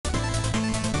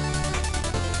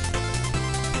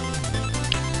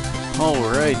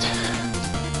Alright.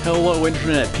 Hello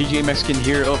Internet, PJ Mexican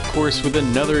here, of course, with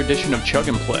another edition of Chug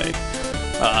and Play.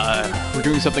 We're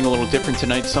doing something a little different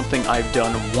tonight, something I've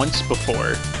done once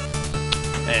before.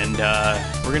 And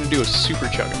we're gonna do a super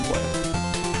Chug and Play.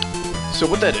 So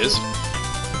what that is,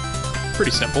 pretty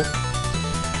simple,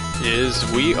 is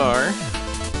we are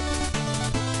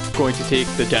going to take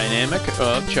the dynamic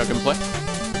of Chug and Play,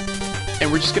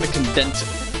 and we're just gonna condense it.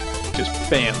 Just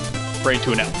bam, right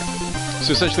to an hour.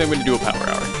 So essentially I'm going to do a power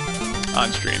hour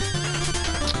on stream.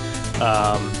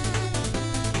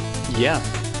 Yeah.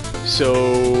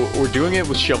 So we're doing it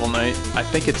with Shovel Knight. I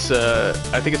think it's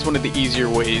one of the easier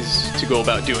ways to go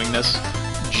about doing this,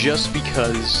 just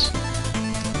because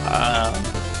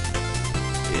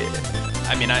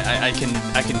I mean I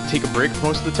can take a break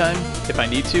most of the time if I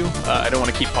need to. I don't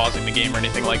want to keep pausing the game or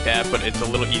anything like that, but it's a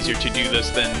little easier to do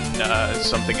this than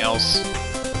something else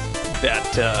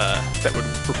that would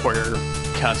require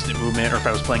constant movement, or if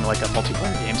I was playing like a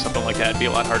multiplayer game, something like that, it'd be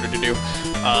a lot harder to do.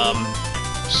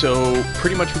 So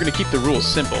pretty much we're going to keep the rules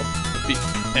simple,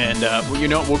 and well, you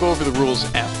know, we'll go over the rules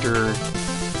after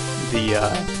the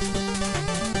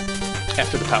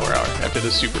power hour, after the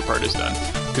super part is done,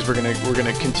 because we're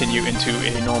gonna continue into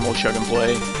a normal Chug and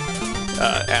Play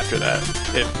after that,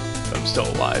 if I'm still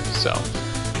alive. So.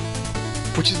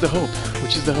 Which is the hope.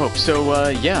 So,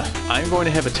 yeah, I'm going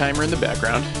to have a timer in the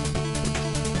background.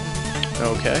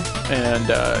 Okay, and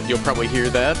you'll probably hear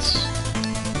that,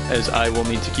 as I will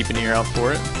need to keep an ear out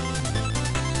for it.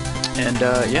 And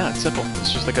yeah, it's simple.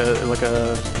 It's just like a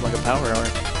power hour.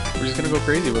 We're just gonna go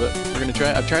crazy with it. We're gonna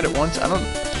try. I've tried it once. I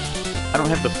don't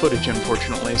have the footage,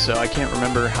 unfortunately, so I can't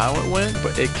remember how it went,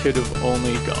 but it could have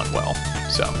only gone well.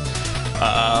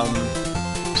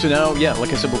 So now, yeah,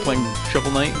 like I said, we're playing Shovel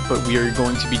Knight, but we are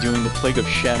going to be doing the Plague of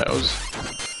Shadows,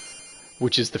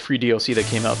 which is the free DLC that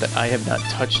came out that I have not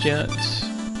touched yet.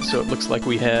 So it looks like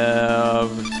we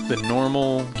have the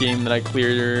normal game that I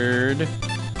cleared.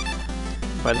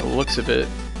 By the looks of it,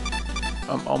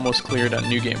 I'm almost cleared on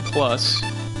New Game Plus,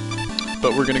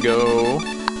 but we're gonna go...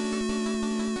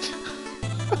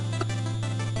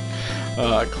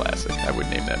 classic. I would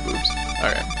name that boobs.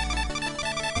 Alright.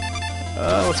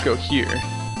 Let's go here.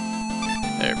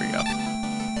 There we go.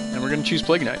 And we're going to choose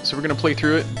Plague Knight. So we're going to play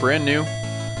through it brand new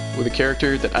with a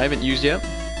character that I haven't used yet.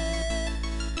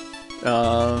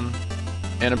 And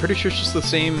I'm pretty sure it's just the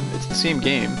same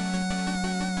game.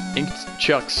 Inked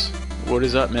Chucks. What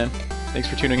is up, man? Thanks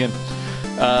for tuning in.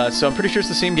 So I'm pretty sure it's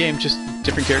the same game, just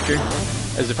different character,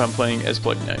 as if I'm playing as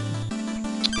Plague Knight.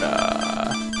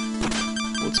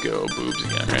 Let's go boobs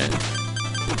again, right?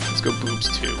 Let's go boobs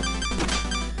 2.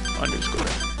 Underscore.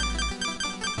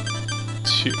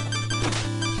 2.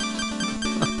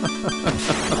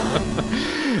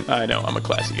 I know, I'm a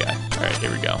classy guy. Alright,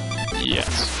 here we go.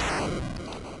 Yes.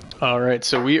 Alright,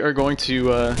 so we are going to,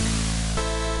 we're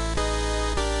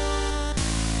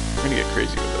gonna get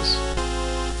crazy with this.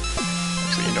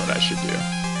 Actually, you know what I should do.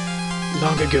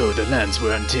 Long ago, the lands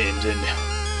were untamed and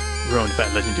roamed by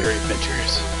legendary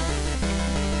adventurers.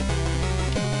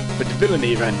 But the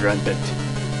villainy ran rampant,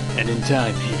 and in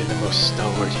time, even the most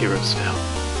stalwart heroes fell.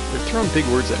 They're throwing big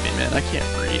words at me, man. I can't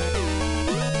read.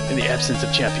 In the absence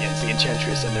of champions, the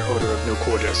Enchantress and their Order of No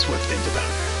Quarter swept into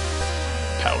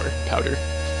powder.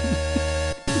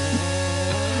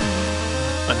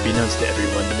 Unbeknownst to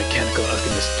everyone, the mechanical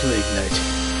alchemist Plague Knight.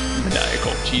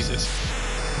 Maniacal. Jesus.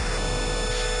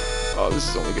 Oh, this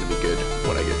is only gonna be good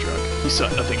when I get drunk. He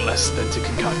sought nothing less than to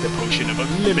concoct a potion of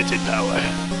unlimited power.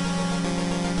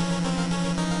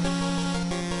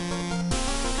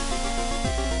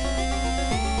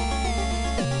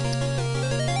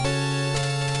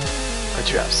 A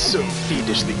trap so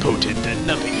fiendishly potent that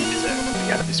nothing he desired would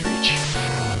be out of his reach.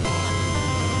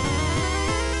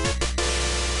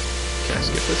 Can I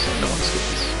skip this? I don't want to skip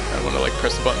this. I don't want to like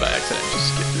press the button by accident and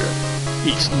just skip through it.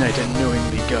 Each knight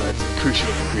unknowingly guards a crucial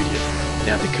ingredient.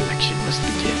 Now the collection must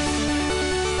begin.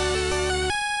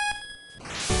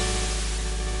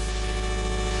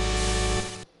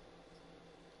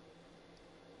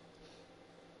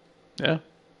 Yeah?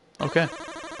 Okay.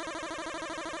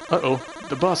 Uh-oh.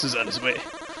 The boss is on his way.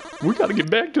 We gotta get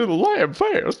back to the lab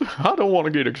fast. I don't want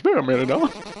to get experimented on.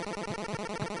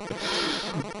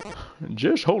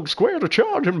 Just hold square to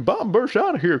charge and bomb burst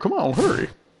out of here. Come on, hurry.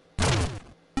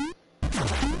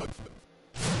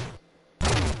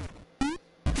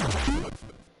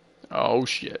 Oh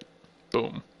shit.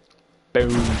 Boom.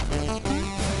 Boom.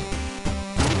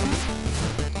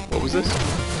 What was this?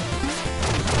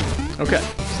 Okay.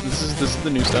 So this is the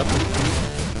new stuff.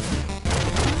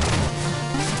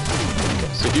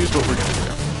 So here's what we're gonna do.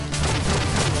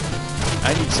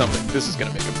 I need something. This is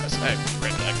gonna make a mess. Alright,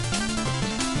 right back.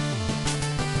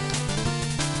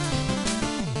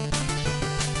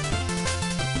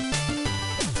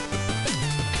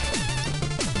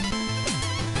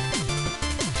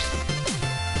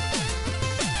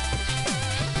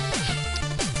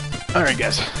 Alright,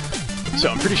 guys. So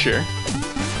I'm pretty sure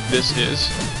this is...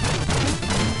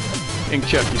 Ink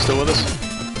Chuck, you still with us?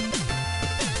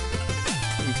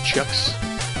 Ink Chucks?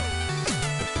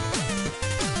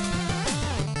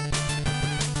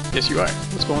 Yes, you are.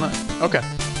 What's going on? Okay.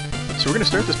 So we're gonna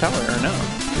start this power hour now.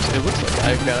 It looks like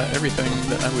I've got everything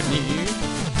that I would need.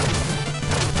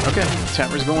 Okay,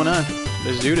 timer's going on.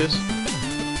 Let's do this.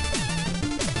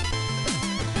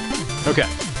 Okay.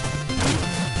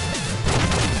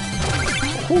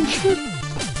 Oh shit!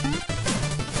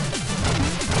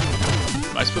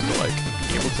 Am I supposed to, like,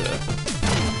 be able to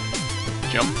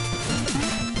jump?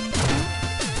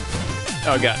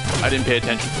 Oh god, I didn't pay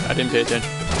attention. I didn't pay attention.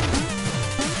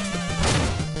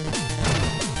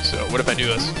 So, what if I do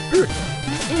this?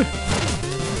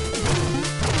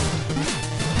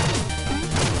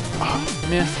 Oh,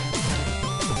 man.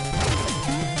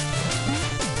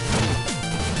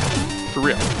 For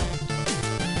real.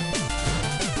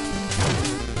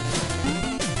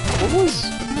 What was...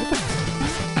 What the...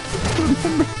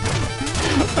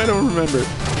 I don't remember.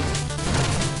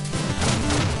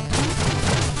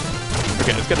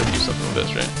 Okay, it's gotta do something with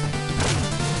this, right?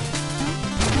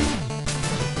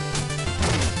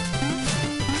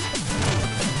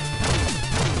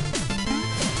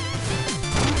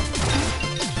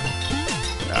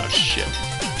 Oh, shit.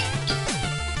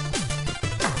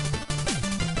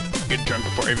 Get drunk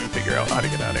before I even figure out how to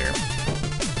get out of here.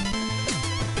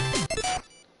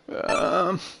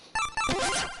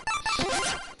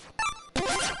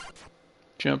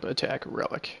 Jump, attack,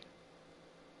 relic.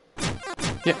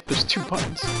 Yeah, there's 2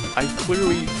 buttons. I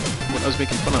clearly, when I was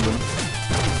making fun of them,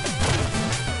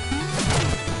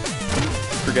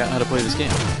 forgot how to play this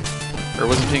game. Or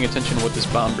wasn't paying attention to what this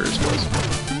bomb burst was.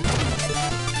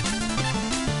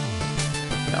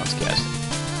 Now it's casting.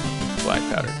 Black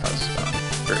powder causes bomb.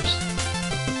 Burst.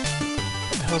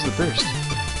 What the hell is the burst?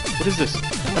 What is this?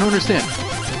 I don't understand.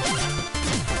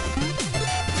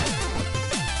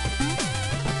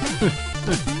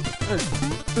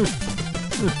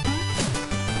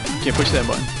 Can't push that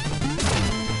button.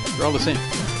 They're all the same.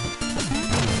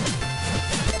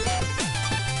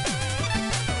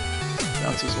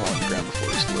 Bounces along the ground before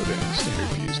exploding. Standard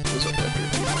fuse blows up after a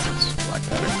few moments. Black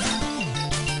powder.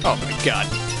 Oh my god.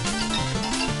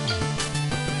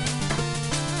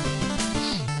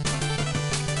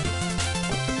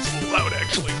 It's a little loud,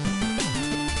 actually.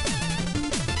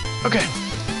 Okay.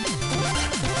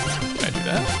 Can I do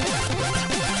that?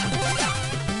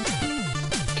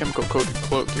 Chemical coated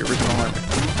cloak, the original armor.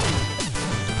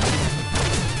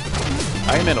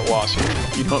 I am at a loss here.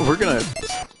 You know what, we're gonna...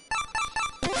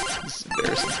 This is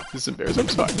embarrassing. This is embarrassing. I'm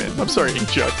sorry, man. I'm sorry, Ink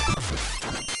Chug.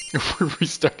 We're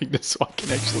restarting this so I can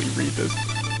actually read this.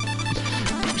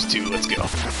 Boost 2, let's go.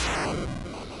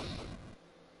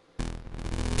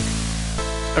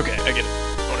 Okay, I get it.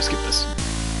 I wanna skip this.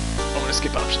 I wanna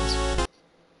skip options.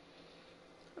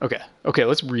 Okay, okay,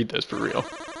 let's read this for real.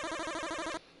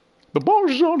 The bomb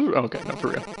is on. Okay, no, for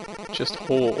real. Just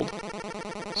hold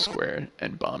square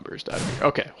and bomb burst out of here.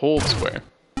 Okay, hold square.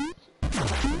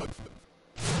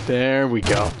 There we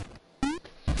go.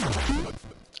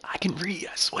 I can read,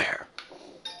 I swear.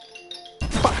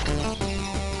 Fuck.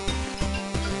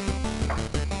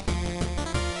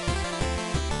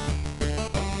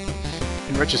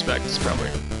 In retrospect, it's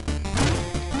probably...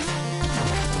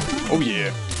 Oh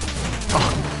yeah.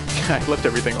 Oh, I left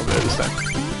everything over there this time.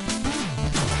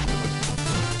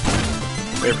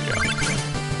 There we go.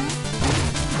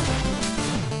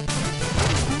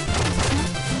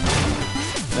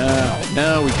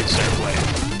 Now we can start playing.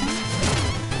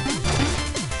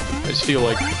 I just feel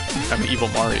like I'm evil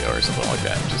Mario or something like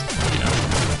that. Just, you know.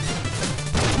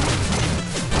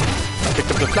 I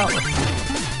picked up the flower.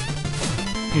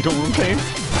 You don't want pain?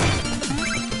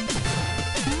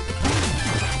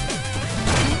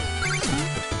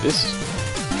 This...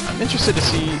 I'm interested to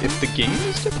see if the game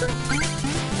is different.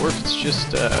 Or if it's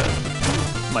just,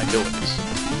 my abilities.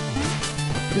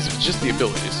 Because if it's just the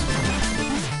abilities,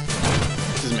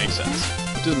 it doesn't make sense.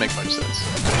 It doesn't make much sense.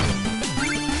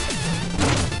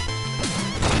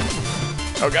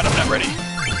 Oh god, I'm not ready.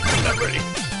 I'm not ready.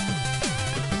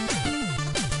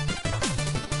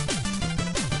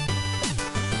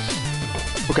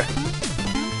 Okay.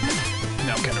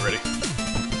 Now I'm kinda ready.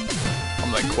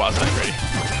 I'm like quasi-ready.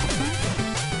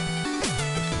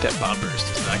 That bomb burst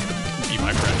is not gonna be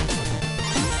my friend.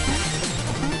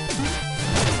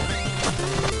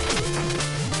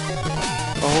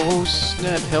 Oh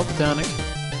snap, health tonic.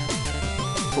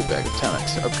 Full bag of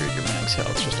tonics to upgrade your max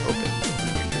health. Just open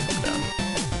and drink them down.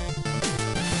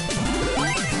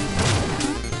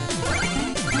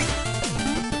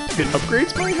 It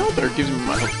upgrades my health or gives me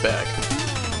my health back?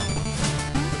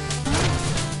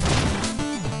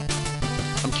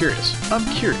 curious. I'm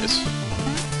curious.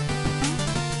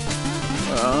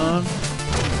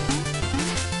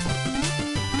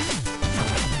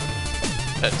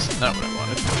 That's not what I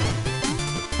wanted.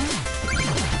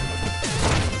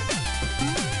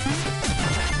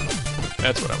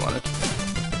 That's what I wanted.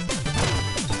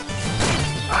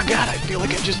 Oh god, I feel like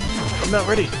I'm not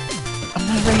ready. I'm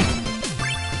not ready.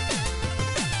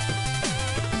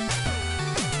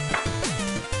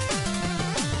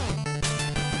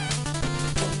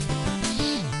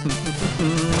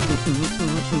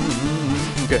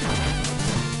 Okay.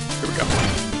 Here we go.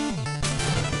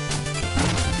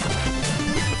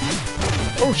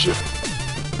 Oh shit!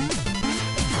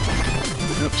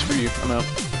 Nope, screw you. I'm out.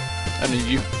 I need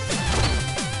you.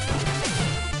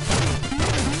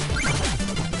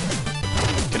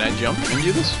 Can I jump and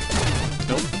do this?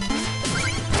 Nope.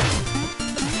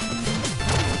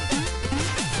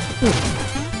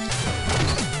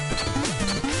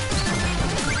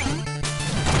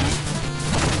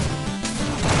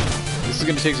 This is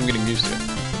gonna take some getting used to.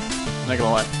 I'm not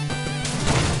gonna lie.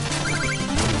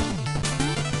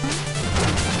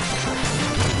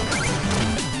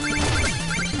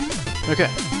 Okay.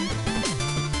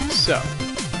 So.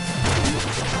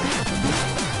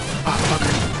 Oh,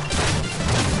 fucker.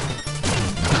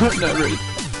 I'm not ready.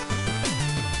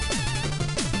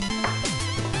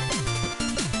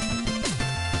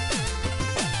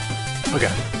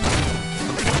 Okay.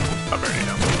 I'm ready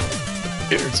now.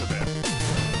 It hurts so bad.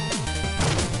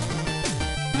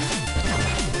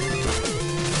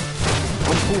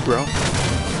 I'm cool, bro.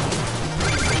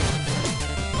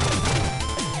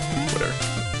 Whatever.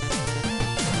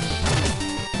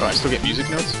 Oh, I still get music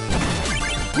notes?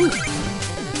 Woo!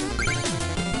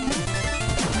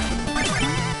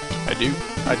 I do.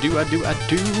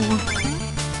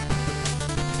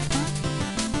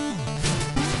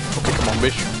 Okay, come on,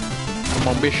 bish. Come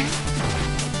on, bish.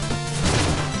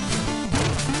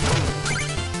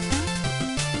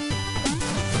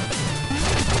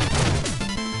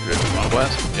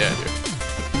 Blast? Yeah, I do.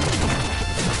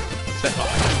 Is that,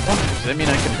 does that mean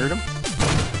I can hurt him?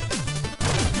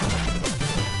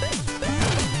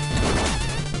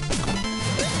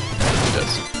 It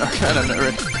does. Okay, I'm not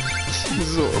ready. This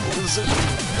is a horrible decision.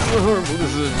 A horrible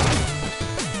decision.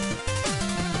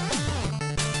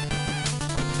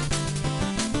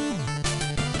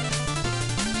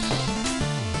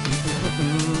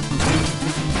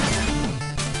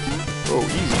 Oh,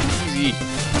 easy.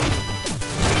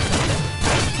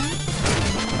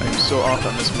 So off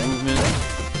on this movement.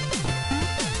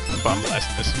 Bomb blast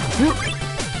this.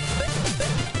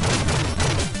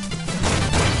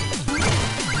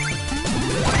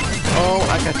 Oh,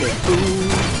 I got that. Ooh.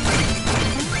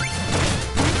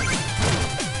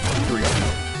 Here we go.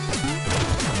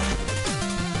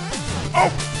 Oh,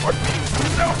 fuck me.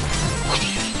 No.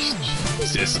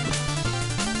 Jesus.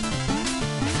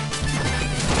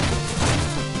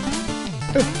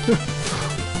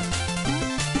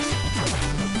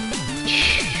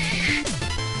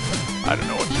 I don't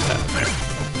know what just happened there.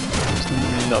 Just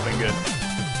nothing good.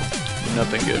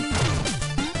 Nothing good.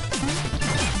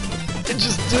 It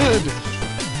just did!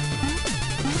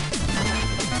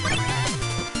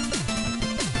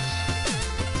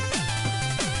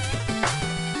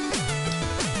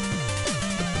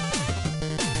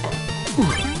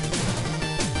 Ooh.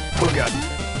 Oh god.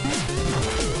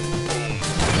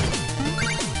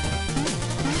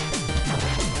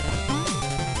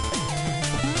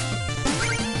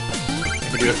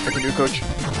 I can do it, coach.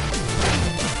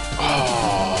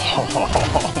 Oh,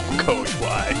 coach,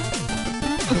 why?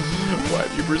 Why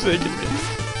have you forsaken me?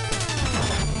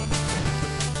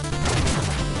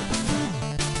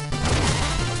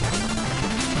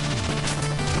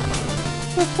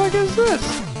 What the fuck is this?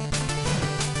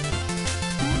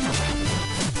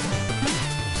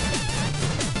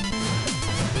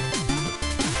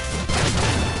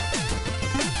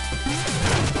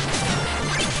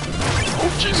 Oh,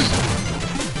 Jesus!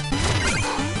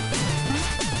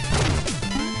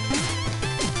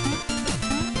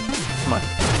 Come on.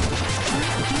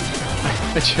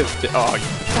 I just did. Oh, you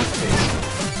fuckface.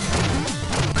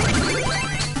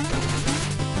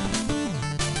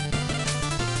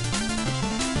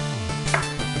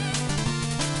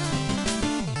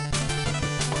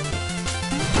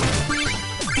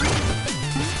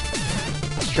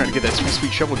 Just trying to get that sweet,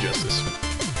 sweet shovel justice.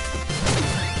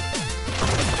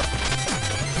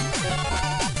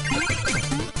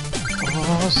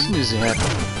 Oh, snooze it.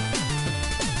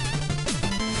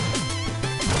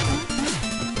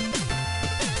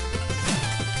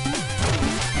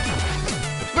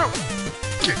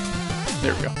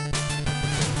 There we go.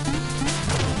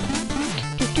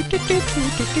 Oh,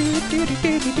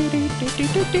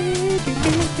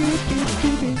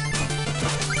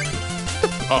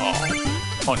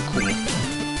 uncool.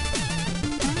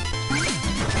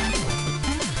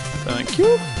 Thank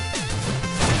you.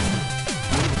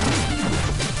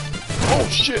 Oh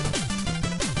shit.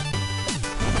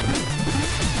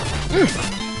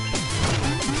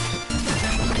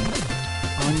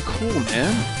 Uncool,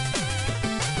 man.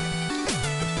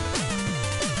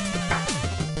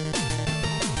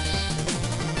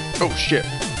 Oh shit.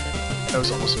 That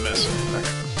was almost a miss. Okay.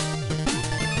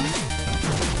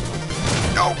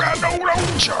 Oh god, no, no!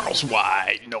 Charles,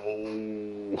 why? No.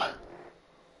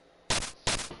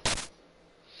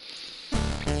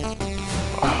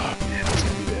 Oh man, that's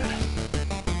gonna be bad.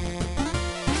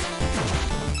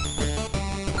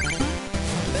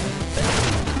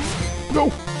 No!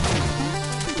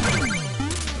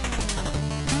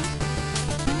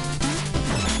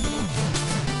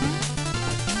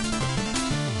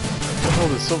 What the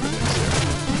hell is silver things there?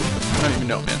 I don't even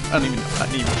know, man. I don't even know. I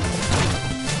don't even know.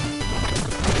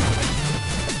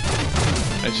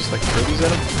 I just like throw these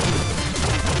at him?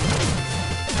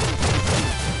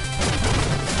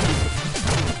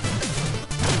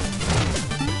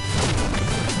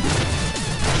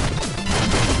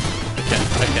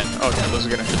 I can. Oh no, those are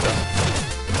gonna hurt though.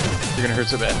 They're gonna hurt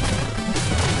so bad.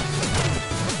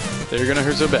 They're gonna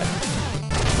hurt so bad.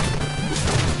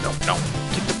 No, no.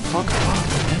 Get the fuck off,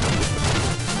 man.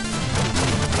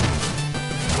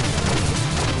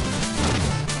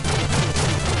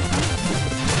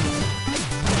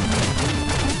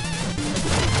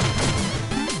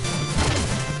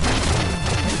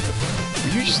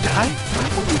 Will you just die? Why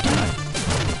won't you die?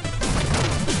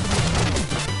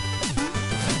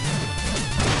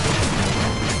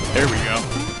 There we go.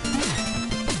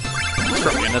 It's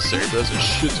probably unnecessary, but that's a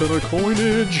shit ton of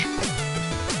coinage.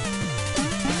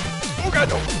 Oh god,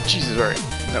 no. Jesus, alright.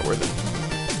 Not worth it.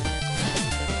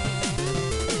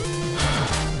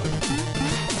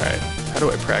 Alright, how do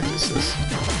I practice this?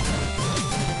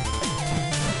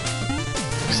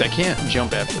 Because I can't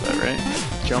jump after that, right?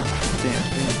 Jump. Damn,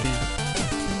 damn, damn.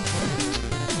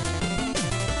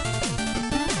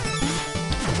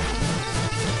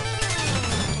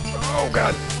 Oh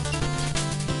god.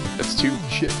 That's too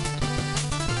shit.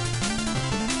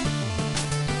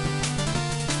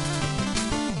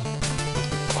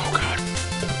 Oh god.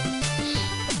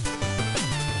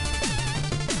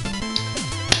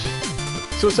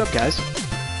 So what's up, guys?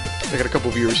 I got a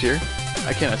couple viewers here.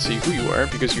 I cannot see who you are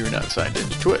because you're not signed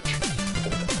into Twitch.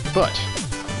 But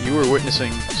you are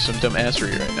witnessing some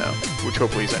dumbassery right now, which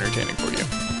hopefully is entertaining for you.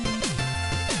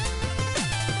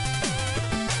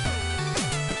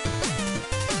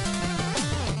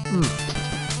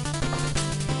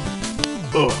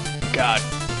 Oh, God.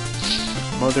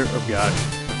 Mother of God.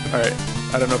 Alright,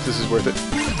 I don't know if this is worth it.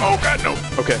 Oh, God, no!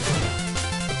 Okay.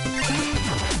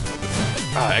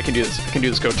 Ah, I can do this. I can do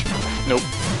this, coach. Nope.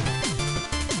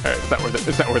 Alright, it's not worth it.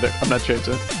 It's not worth it. I'm not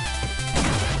chasing it.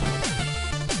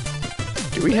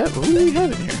 Do we have... Who do we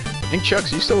have in here? Ink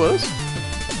Chucks, you still with us?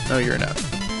 No, you're not.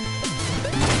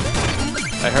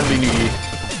 I hardly knew you.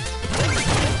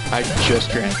 I just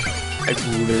drank. I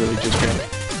literally just drank.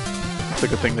 It's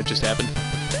like a thing that just happened.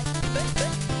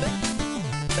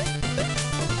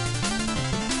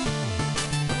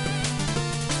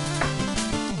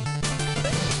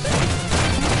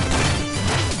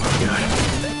 Oh god.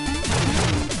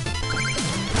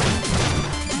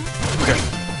 Okay.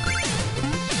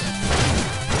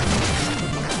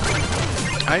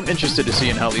 I'm interested to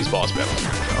seeing how these boss battles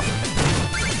are going to go.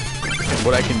 And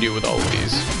what I can do with all of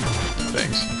these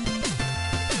things.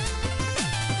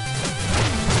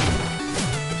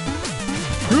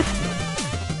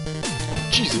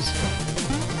 Jesus.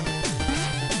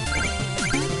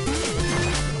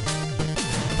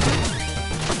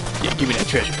 Yeah, give me that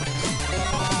treasure.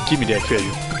 Give me that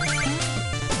treasure.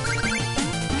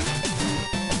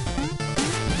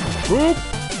 Whoop!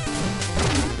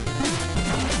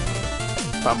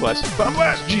 Bomb blast. Bomb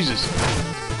blast! Jesus!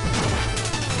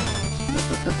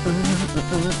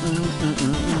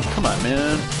 Come on,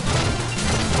 man.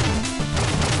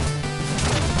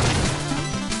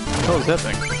 What the hell is that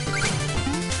thing?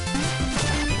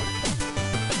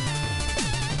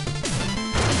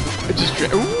 I just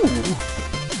drank. Ooh!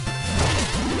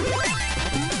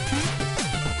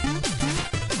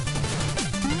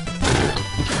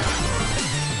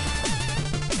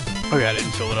 Oh yeah, I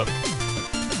didn't fill it up.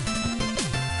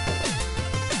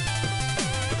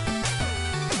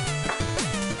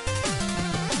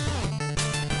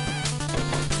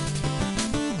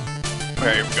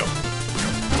 Alright, here we go.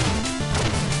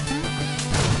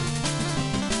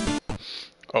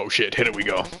 Oh shit, hit it we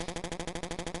go.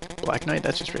 Black Knight?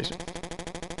 That's just racing.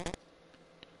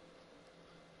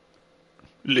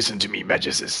 Listen to me,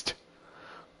 Magicist.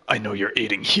 I know you're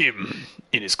aiding him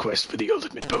in his quest for the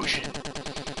ultimate potion.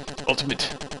 Ultimate.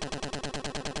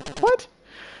 What?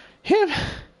 Him?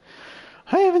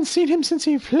 I haven't seen him since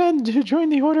he fled to join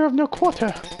the Order of No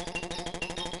Quarter.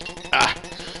 Ah!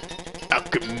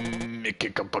 Alchemy.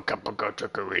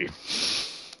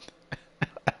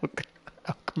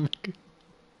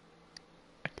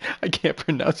 I can't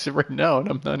pronounce it right now, and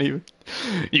I'm not even...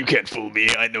 You can't fool me.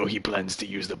 I know he plans to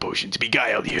use the potion to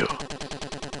beguile you.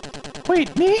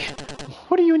 Wait, me?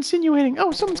 What are you insinuating?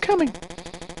 Oh, someone's coming.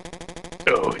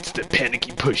 Oh, it's the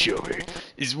panicky pushover.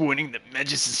 Is warning that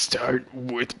Magicists aren't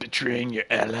worth betraying your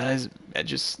allies.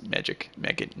 Magicists.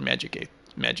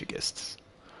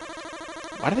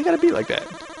 Why do they gotta be like that?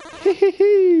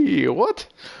 Hee. What?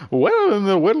 Well in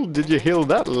the world did you heal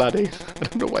that, laddie? I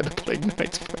don't know why the Plague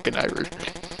Knight's fucking Irish.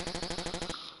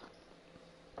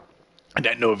 And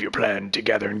I know of your plan to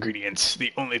gather ingredients.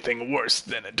 The only thing worse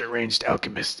than a deranged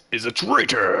alchemist is a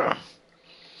traitor.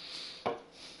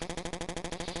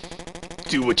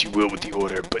 Do what you will with the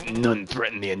order, but none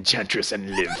threaten the enchantress and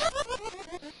live.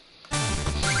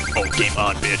 Oh, game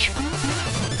on, bitch.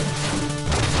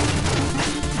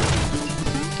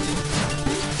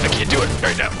 I can't do it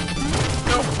right now.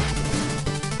 No.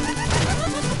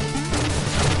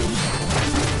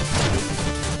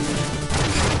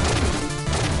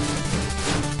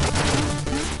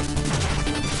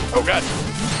 Oh god.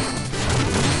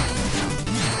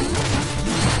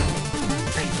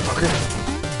 Hey, fucker.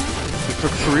 You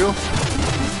for real?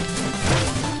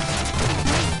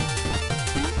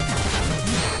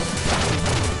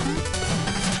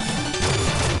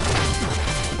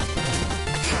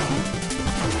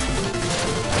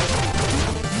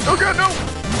 Oh god, no!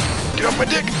 Get off my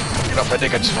dick! Get off my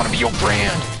dick, I just want to be your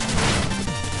friend!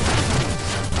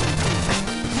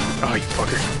 Oh, you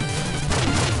fucker.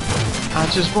 I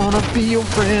just wanna be your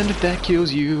friend if that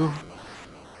kills you.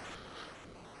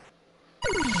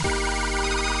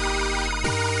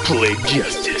 Play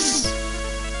justice.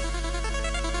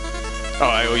 Oh,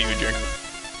 I owe you a drink.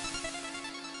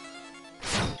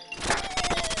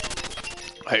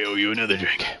 I owe you another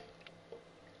drink.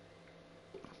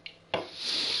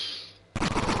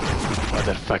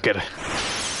 Motherfucker.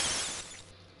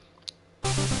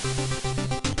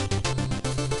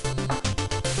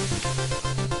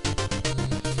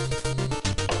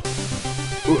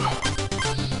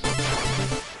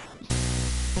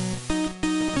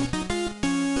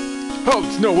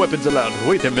 Halt! No weapons allowed.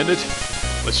 Wait a minute.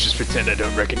 Let's just pretend I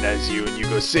don't recognize you and you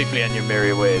go safely on your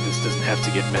merry way. This doesn't have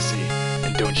to get messy.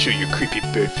 And don't show your creepy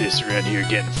bird face around here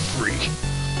again, freak.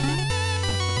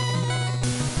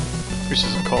 Which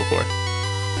isn't called for.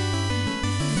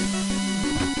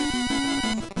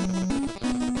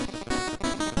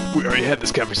 We already had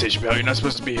this conversation, pal. You're not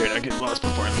supposed to be here and I get lost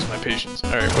before I lose my patience.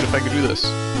 Alright, what if I could do this?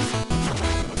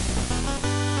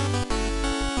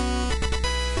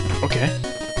 Okay.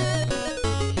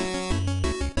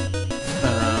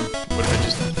 What if I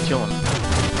just kill him?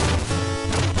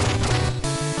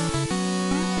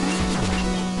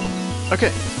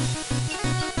 Okay.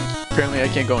 Apparently I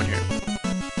can't go in here.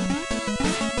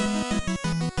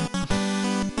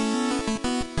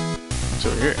 It's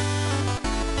over here.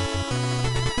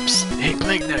 Psst, hey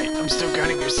Plague Knight, I'm still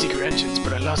guarding your secret entrance,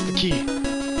 but I lost the key.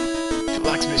 The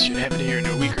locksmith should have it here in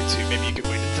a week or two. Maybe you could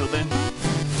wait until then?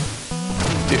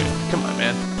 Dude, come on,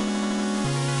 man.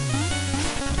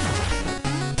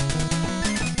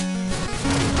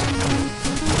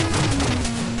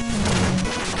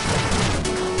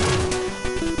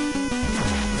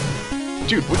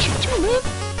 Dude, what you do, man?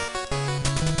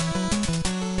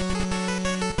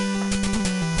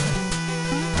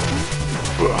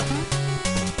 Ugh.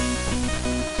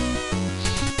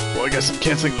 Well, I guess I'm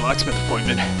canceling the locksmith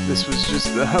appointment. This was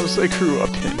just the house I grew up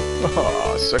in.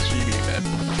 Oh, sucks for you, man.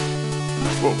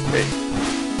 Whoa, hey.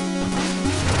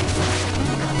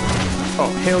 Oh,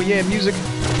 hell yeah, music.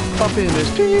 Up in this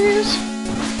piece.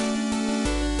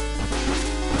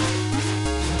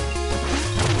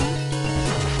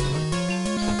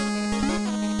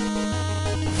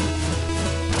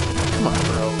 Come on,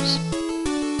 bros.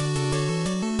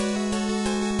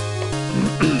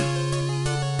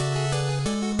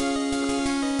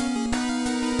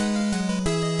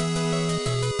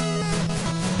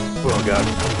 Oh, God.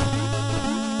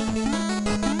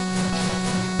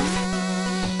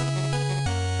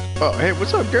 Oh, hey,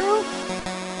 what's up, girl?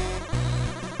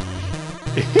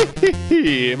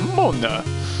 Mona.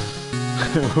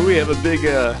 We have a big,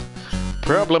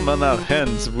 problem on our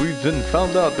hands. We've been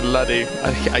found out, laddie.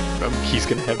 He's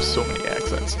gonna have so many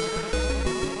accents.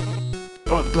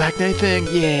 Oh, the Black Knight thing?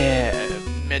 Yeah.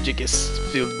 Magic has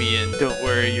filled me in. Don't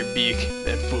worry your beak.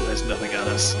 That fool has nothing on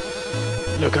us.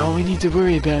 Look, all we need to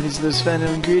worry about is those final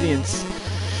ingredients.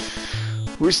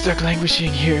 We're stuck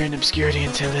languishing here in obscurity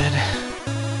until then.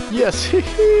 Yes,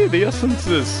 hee, the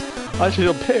essences. I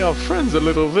shall pay our friends a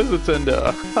little visit and,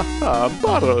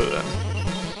 bottle them.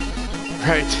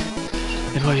 Right.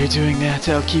 And while you're doing that,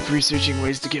 I'll keep researching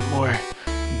ways to get more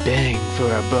bang for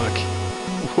our buck.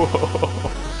 Whoa.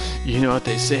 You know what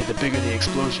they say, the bigger the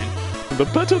explosion, the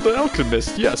better the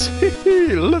alchemist, yes.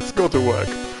 Hee, let's go to work.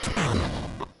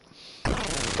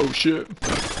 Oh shit.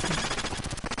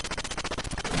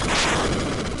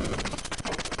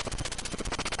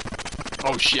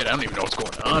 Oh shit, I don't even know what's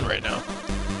going on right now.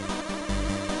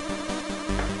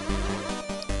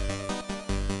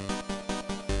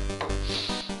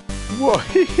 Whoa,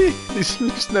 hee, these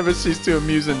lips never cease to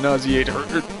amuse and nauseate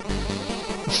her.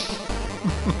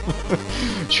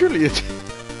 Surely it...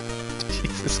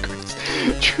 Jesus Christ.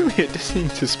 Truly a dizzying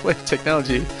display of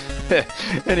technology.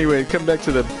 Anyway, come back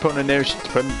to the Pontificium.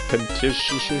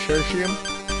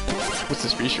 What's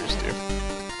this research do?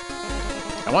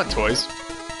 I want toys.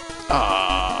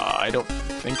 I don't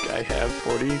think I have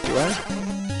 40, do I?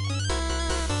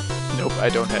 Nope, I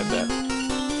don't have that.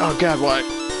 Oh god, why?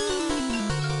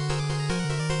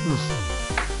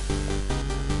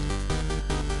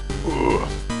 Ooh.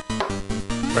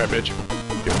 Right, bitch.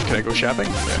 Yo, can I go shopping?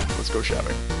 Yeah, let's go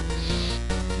shopping.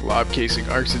 Lob casing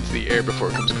arcs into the air before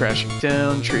it comes crashing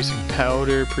down. Tracing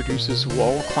powder produces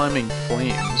wall-climbing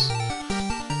flames.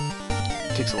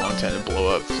 It takes a long time to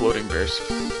blow up. Floating bears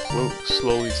float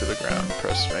slowly to the ground.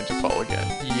 Press right to fall again.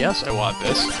 Yes, I want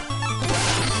this.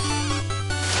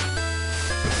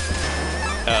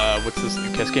 What's this?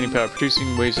 Cascading power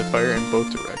producing waves of fire in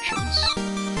both directions.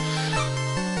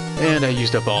 And I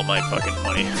used up all my fucking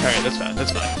money. Alright, that's fine,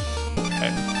 that's fine.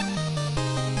 Okay.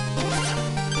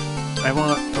 I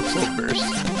want a float burst.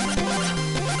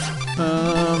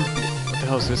 What the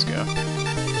hell is this go?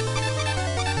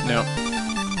 No.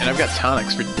 And I've got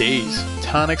tonics for days.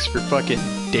 Tonics for fucking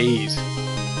days.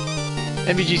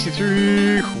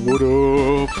 MVGC3, what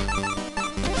up?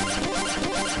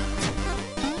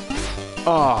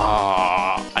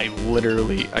 Ah, I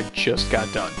just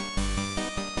got done.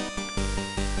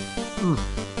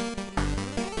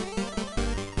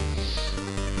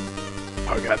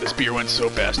 Oh god, this beer went so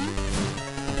fast.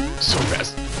 So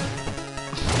fast.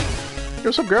 Yo,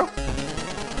 what's up, girl?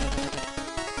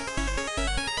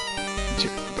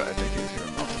 Goodbye, thank you if you're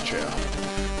off the trail.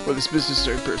 Well, this business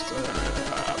started first.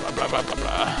 Blah, blah, blah, blah,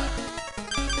 blah.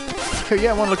 Hey,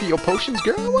 yeah, I want to look at your potions,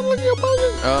 girl. I want to look at your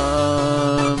potions.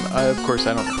 Of course,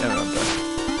 I don't. I'm done.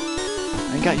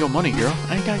 I ain't got your money, girl.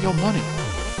 I ain't got your money.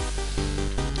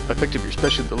 If I picked up your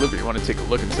special delivery, you want to take a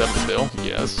look and settle the bill?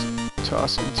 Yes.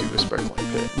 Toss into a sparkling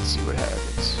pit and see what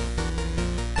happens.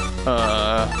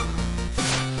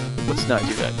 Let's not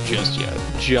do that just yet.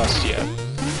 Just yet.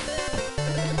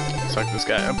 Let's talk to this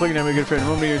guy. I'm plugging out my good friend. A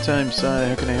moment of your time, Sai.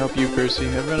 How can I help you, Percy?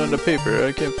 I've run out of paper.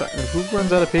 I can't find... Who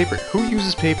runs out of paper? Who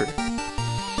uses paper?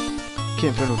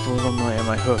 Can't find a full on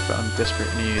my hoof. I'm in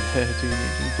desperate need. Do you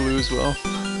need blue as well?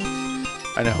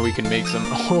 I know we can make some...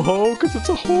 Oh, because it's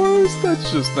a horse!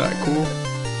 That's just not cool.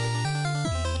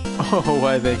 Oh,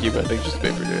 why, thank you, but I think just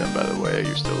paper to him. By the way,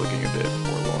 you're still looking a bit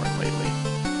forlorn lately.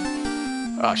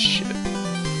 Ah, shit.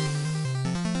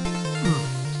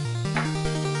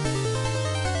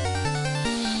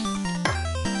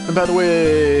 And by the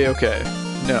way, okay.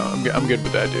 No, I'm good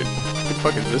with that, dude. What the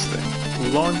fuck is this thing?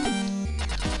 Oolong?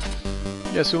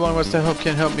 Yes, Oolong wants to help,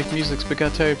 can't help make musics, but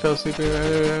got tired, fell asleep,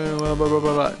 blah, blah, blah,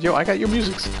 blah, blah. Yo, I got your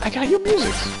musics. I got your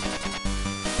musics.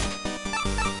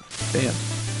 Damn.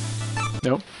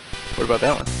 Nope. What about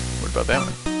that one? What about that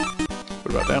one?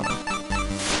 What about that one?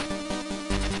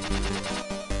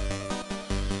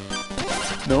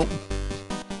 Nope.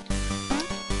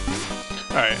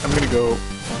 Alright, I'm gonna go...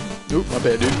 Oop, my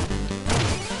bad, dude.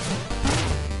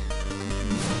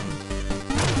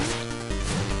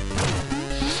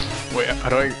 Wait, how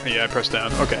do I... Yeah, I pressed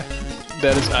down. Okay.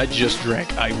 That is... I just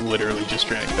drank. I literally just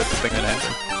drank. That's the thing that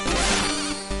happened.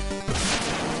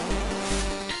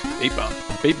 Bait bomb.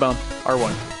 Bait bomb.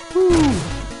 R1. Woo!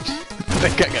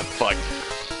 That guy got fucked.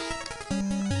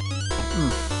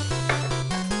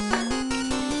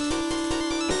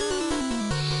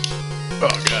 Oh,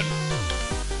 God.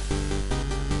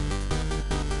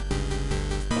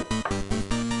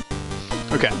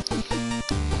 Okay.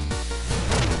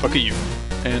 Fuck you.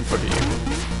 And fuck you.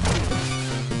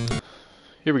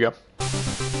 Here we go.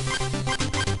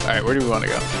 Alright, where do we want to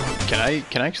go? Can I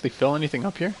actually fill anything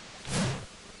up here?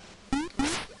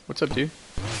 What's up, dude?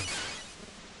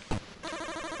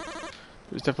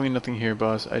 There's definitely nothing here,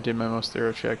 boss. I did my most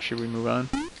thorough check. Should we move on?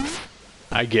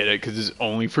 I get it, because it's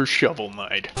only for Shovel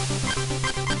Knight.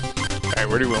 Alright,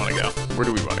 where do we want to go? Where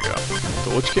do we want to go? The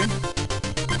Lich King?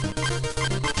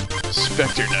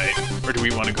 Spectre Knight? Or do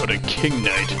we want to go to King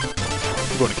Knight?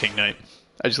 We're going to King Knight.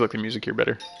 I just like the music here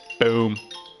better. Boom.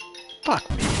 Fuck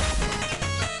me.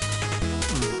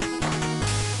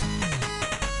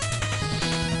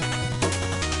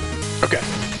 Okay.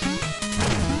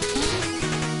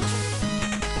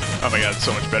 Oh my god, it's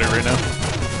so much better right now.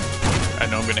 I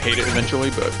know I'm gonna hate it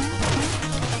eventually, but...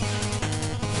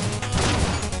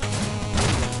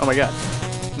 Oh my god.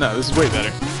 No, this is way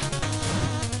better.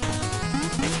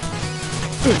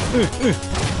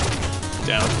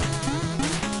 Down.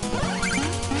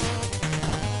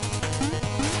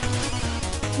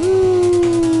 Woo!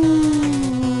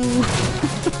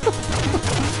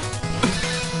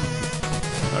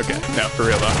 Okay, now for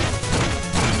real though.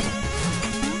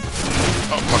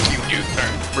 Oh, fuck you, dude.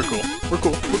 Alright, we're cool. We're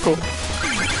cool. We're cool.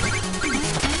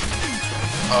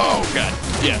 Oh, god.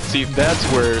 Yeah, see, that's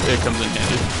where it comes in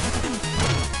handy.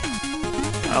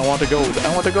 I want the gold.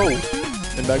 I want the gold.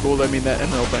 And by gold, I mean that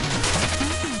emerald thing.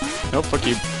 Nope, fuck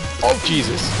you. Oh,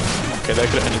 Jesus. Okay, that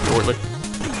could have ended poorly.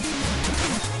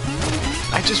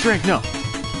 I just drank. No.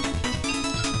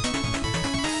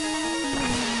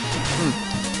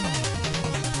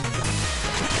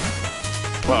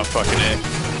 Wow, fucking A.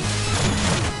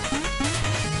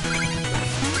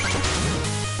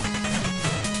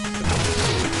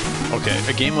 Okay,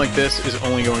 a game like this is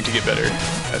only going to get better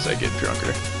as I get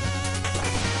drunker.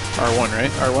 R1, right?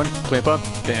 R1? Clamp up?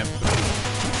 Damn.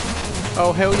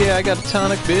 Oh, hell yeah, I got a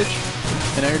tonic, bitch!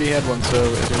 And I already had one, so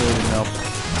it really didn't help.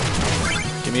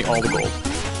 Give me all the gold.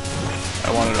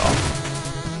 I want it all.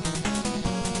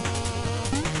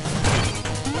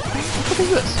 What is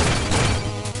this?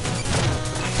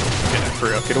 Okay, for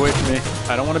real, get away from me.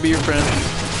 I don't want to be your friend.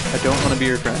 I don't want to be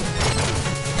your friend.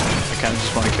 I kind of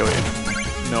just want to kill you.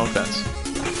 No offense.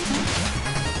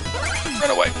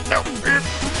 Run away! No!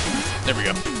 There we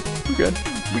go. We're good.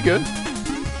 We good?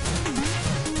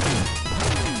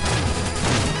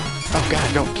 Oh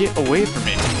god, don't get away from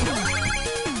me.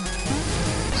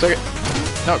 Suck it.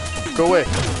 No, go away.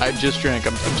 I just drank.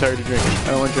 I'm tired of drinking.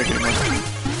 I don't want to drink anymore.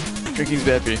 Drinking's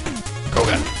bad for you. Go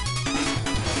god.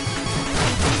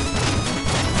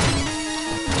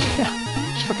 Yeah,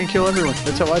 just fucking kill everyone.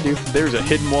 That's how I do. There's a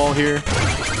hidden wall here.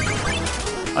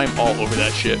 I'm all over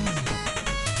that shit.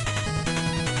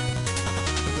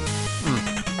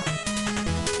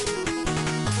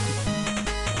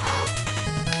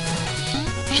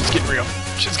 Shit's getting real.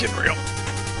 Shit's getting real.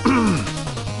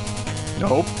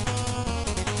 Nope.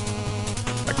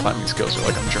 My climbing skills are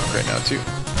like I'm drunk right now, too.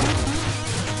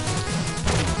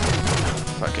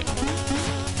 Fucking.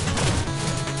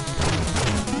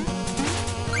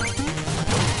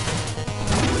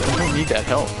 I don't need that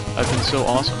help. I've been so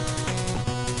awesome.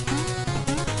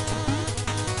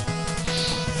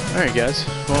 Alright guys,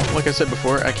 well, like I said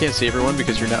before, I can't see everyone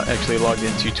because you're not actually logged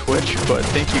into Twitch, but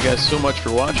thank you guys so much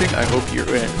for watching. I hope you're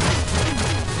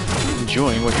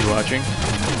enjoying what you're watching,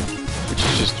 which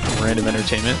is just random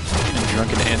entertainment and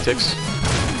drunken antics.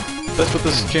 That's what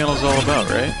this channel is all about,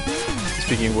 right?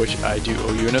 Speaking of which, I do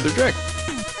owe you another drink.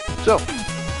 So,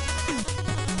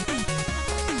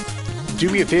 do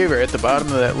me a favor, at the bottom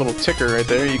of that little ticker right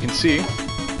there, you can see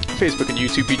Facebook and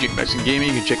YouTube, PGA Mexican Gaming.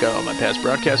 You can check out all my past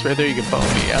broadcasts right there. You can follow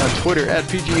me on Twitter at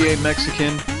PGA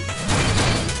Mexican.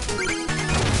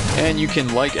 And you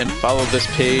can like and follow this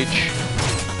page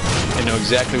and know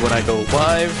exactly when I go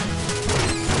live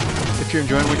if you're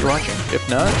enjoying what you're watching. If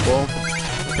not, well,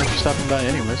 thanks for stopping by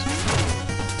anyways.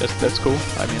 That's cool.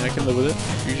 I mean, I can live with it.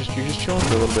 You're just chilling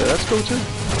for a little bit. That's cool too.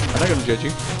 I'm not gonna judge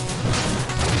you.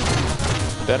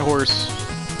 That horse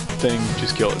thing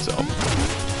just killed itself.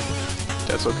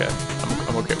 That's okay.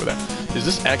 I'm okay with that. Is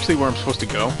this actually where I'm supposed to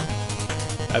go?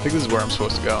 I think this is where I'm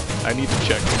supposed to go. I need to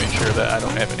check to make sure that I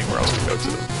don't have anywhere else to go to.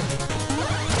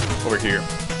 Over here.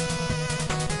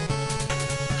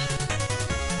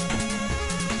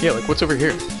 Yeah, like what's over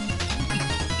here?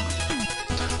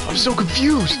 I'm so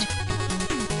confused!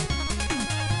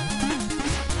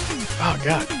 Oh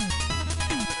god.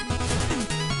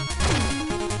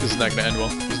 This is not gonna end well.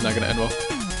 This is not gonna end well.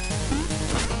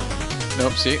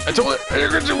 Nope, see? I told it! I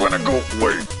just wanna go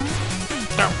away!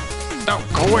 No! No,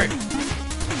 go away!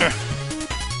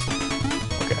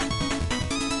 Okay.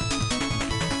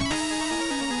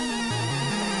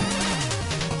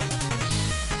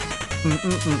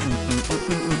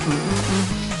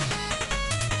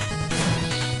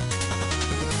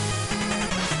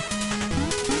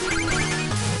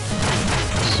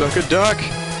 Suck a duck!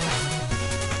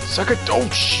 Suck it. Oh,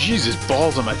 Jesus,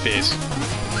 balls on my face.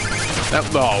 That,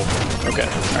 oh, okay.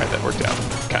 Alright, that worked out.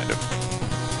 Kind of.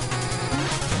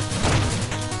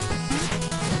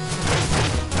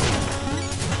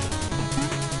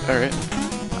 Alright.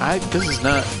 This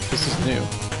is new.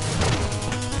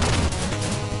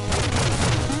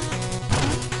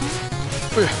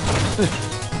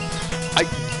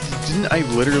 Didn't I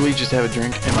literally just have a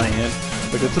drink in my hand?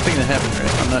 Like, that's the thing that happened,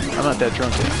 right? I'm not that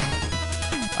drunk yet.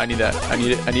 I need that. I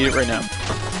need it right now.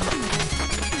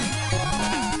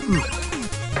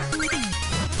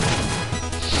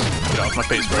 Get off my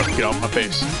face, bro. Get off my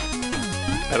face.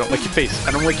 I don't like your face.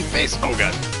 I don't like your face. Oh,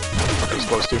 God. I was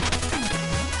supposed to.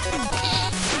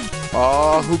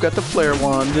 Oh, who got the flare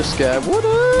one? This guy. What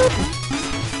up?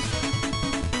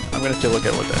 I'm gonna have to look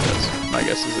at what that does. My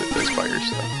guess is it does fire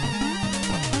stuff.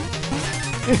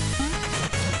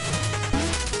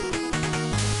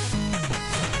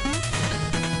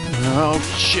 Oh,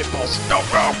 shitballs. No,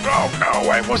 no, no, no.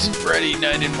 I wasn't ready and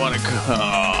I didn't want to.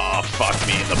 Oh, fuck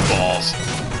me in the balls.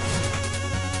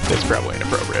 That's probably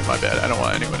inappropriate. My bad. I don't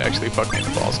want anyone to actually fuck me in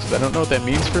the balls because I don't know what that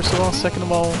means, first of all. Second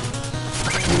of all,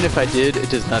 even if I did, it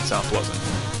does not sound pleasant.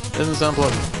 It doesn't sound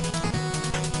pleasant.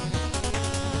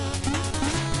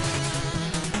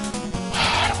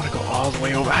 I don't want to go all the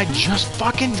way over. I just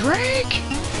fucking drank!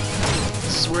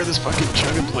 This is where this fucking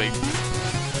Chug and play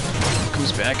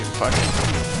comes back and fucking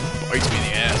bites me in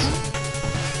the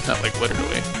ass. Not like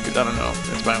literally, because I don't know.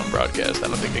 It's my own broadcast. I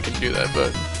don't think they can do that,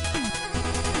 but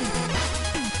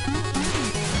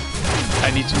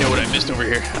I need to know what I missed over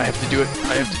here. I have to do it.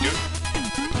 I have to do it.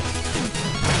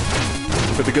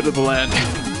 For the good of the land.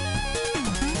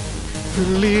 Who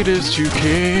lead us to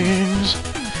kings?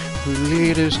 Who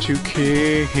lead us to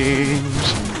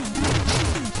kings?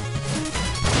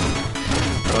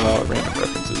 Oh, random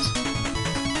references.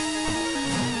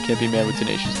 Can't be mad with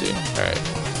Tenacious D. Alright.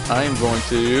 I am going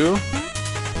to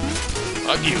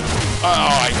hug you. Oh,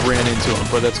 I ran into him,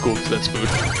 but that's cool because that's food.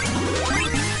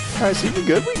 Alright, see, we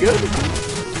good, we good.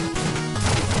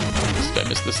 I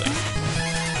missed this thing.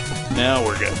 Now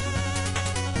we're good.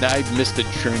 Now I missed a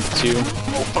drink too.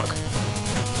 Oh fuck.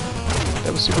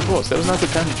 That was super close. That was not the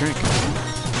time to drink.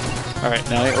 Alright,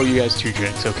 now I owe you guys 2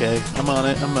 drinks, okay? I'm on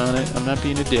it, I'm on it. I'm not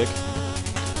being a dick.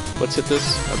 Let's hit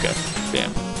this. Okay.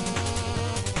 Bam.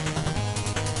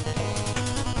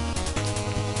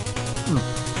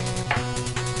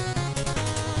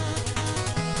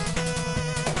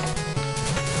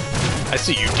 I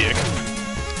see you, dick.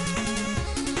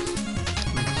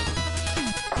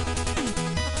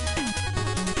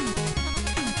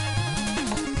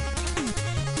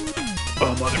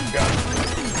 Oh, mother of God.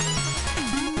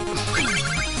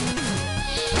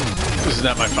 This is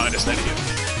not my finest idea.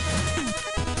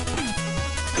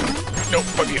 Nope,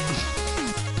 fuck you.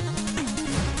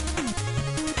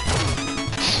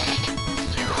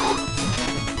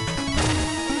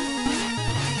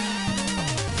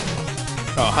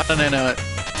 Oh, how did I know it?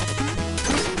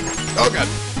 Oh, God.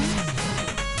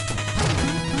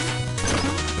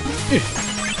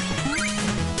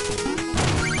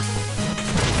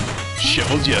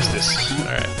 Shovel justice.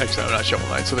 Alright, actually I'm not Shovel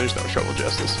Knight, so there's no Shovel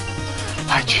justice.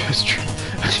 I just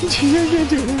I can't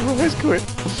do it anymore, let's quit.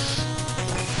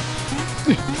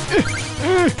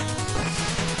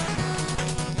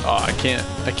 Oh, I can't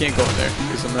go in there,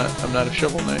 because I'm not a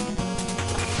Shovel Knight.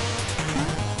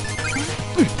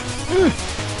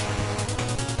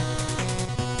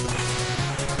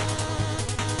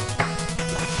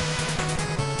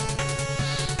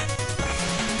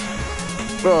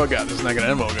 Oh God, this is not gonna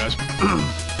end well, guys.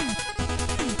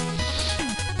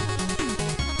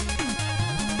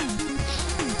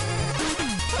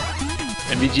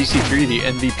 MVGC3, the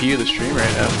MVP of the stream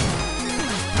right now.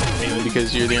 Mainly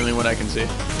because you're the only one I can see.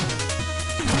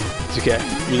 It's okay.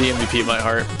 You're the MVP of my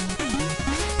heart.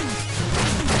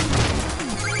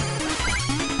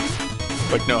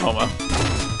 Like, no homo.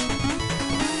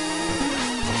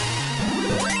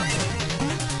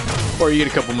 Or you get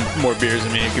a couple more beers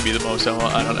than me, it could be the most homo.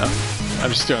 I don't know. I'm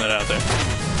just throwing that out there.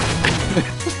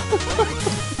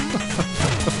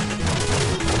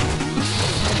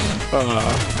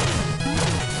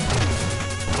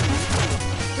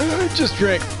 Just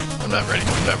drink. I'm not ready.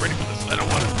 I'm not ready for this. I don't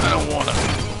want it. I don't want it.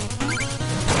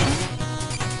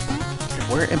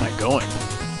 Where am I going?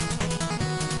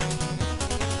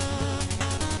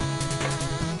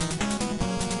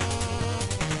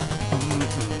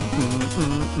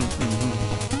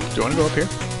 Do you want to go up here?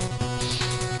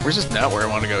 Where's just not where I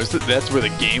want to go? That's where the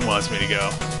game wants me to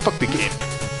go. Fuck the game.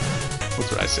 That's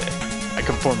what I say. I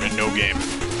conform to no game.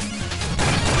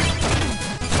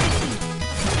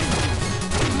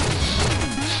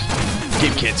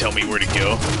 game can't tell me where to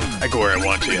go. I go where I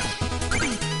want to.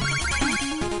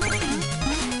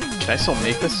 Can I still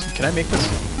make this? Can I make this?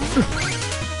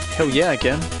 Hell yeah, I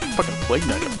can. Fucking plague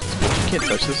knight him. You can't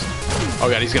touch this. Oh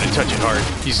god, he's gonna touch it hard.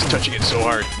 He's touching it so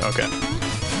hard. Okay.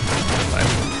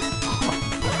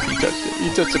 He touched it. He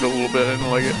touched it a little bit. I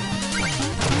didn't like it.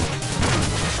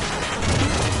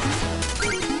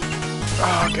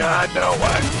 Oh god, no,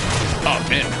 what? Oh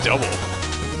man, double.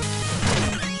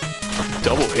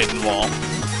 Double hidden wall.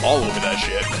 All over that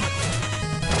shit.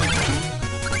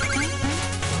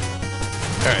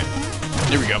 Alright,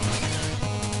 here we go.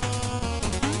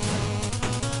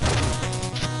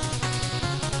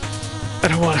 I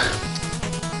don't want to...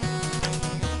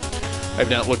 I've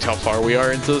not looked how far we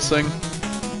are into this thing.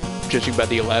 Judging by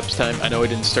the elapsed time, I know I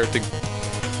didn't start the...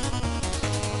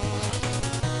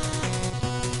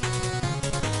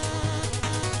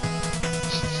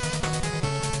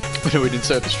 I know we didn't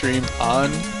start the stream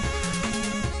on...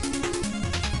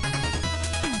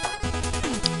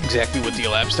 exactly what the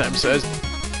elapsed time says.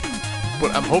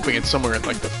 But I'm hoping it's somewhere in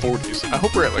like the 40s. I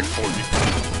hope we're at like 40.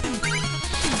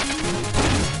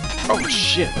 Oh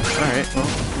shit! Alright, well,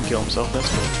 he can kill himself, that's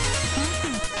cool.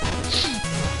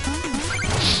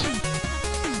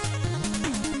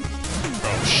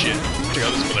 Oh shit. Check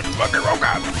out this motherfucker. Oh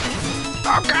god!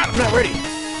 Oh god, I'm not ready!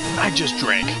 I just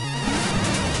drank.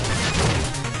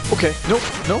 Okay, nope,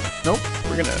 nope, nope.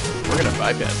 We're gonna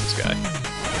bypass this guy.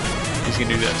 He's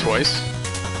gonna do that twice.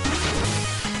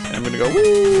 And I'm gonna go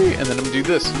wee, and then I'm gonna do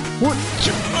this. What?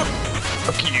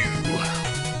 Fuck you.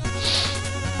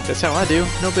 That's how I do.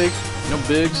 No big. No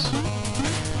bigs.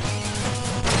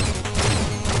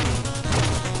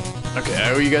 Okay,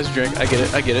 I owe you guys a drink. I get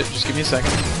it. I get it. Just give me a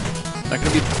second. I'm not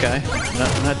gonna be the guy.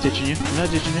 I'm not ditching you. I'm not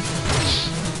ditching you.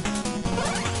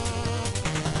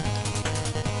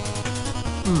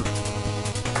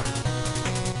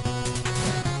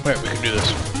 Alright, we can do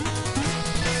this.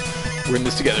 We're in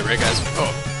this together, right, guys?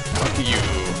 Oh, fuck you.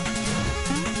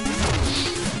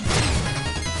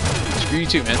 Screw you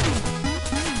too, man.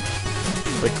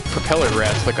 Like propeller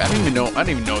rats. Like I don't even know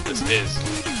what this is.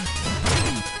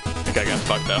 That guy got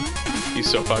fucked up. He's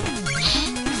so fucked.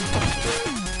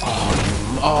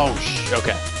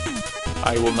 Okay.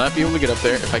 I will not be able to get up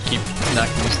there if I keep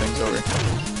knocking these things over.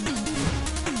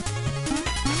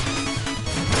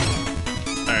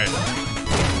 Alright.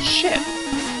 Shit.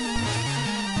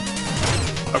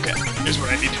 Okay, here's what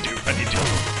I need to do. I need to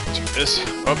do this.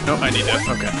 Oh, no, I need that.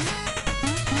 Okay.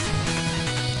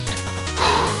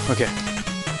 Okay.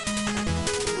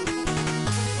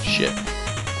 Shit.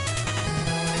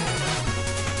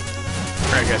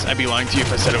 Alright guys, I'd be lying to you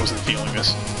if I said I wasn't feeling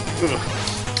this. Ugh.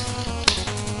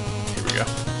 Here we go.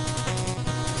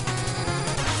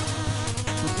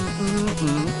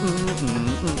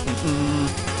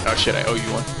 Oh shit, I owe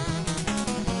you one.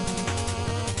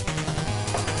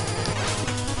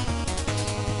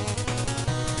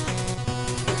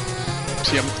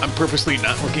 See, I'm purposely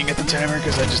not looking at the timer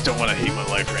because I just don't want to hate my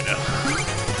life right now.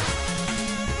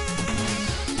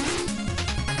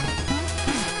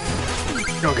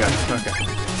 Oh god, okay.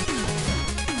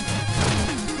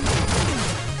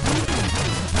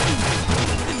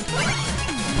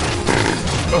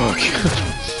 Oh god.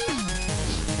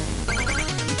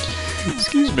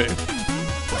 Excuse me.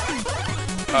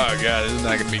 Oh god, this is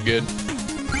not gonna be good.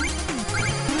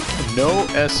 No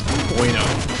es bueno.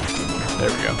 There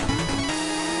we go.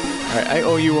 Alright, I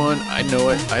owe you one. I know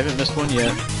it. I haven't missed one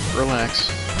yet. Relax.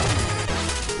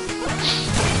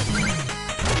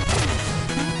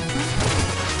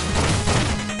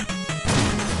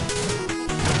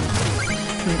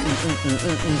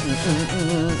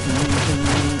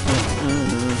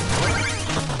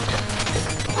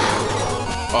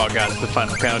 Oh god, it's the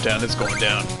final countdown. It's going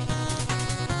down.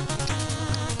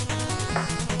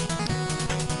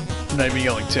 I'm not even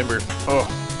yelling timber. Oh.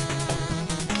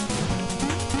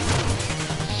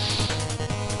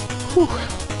 Whew.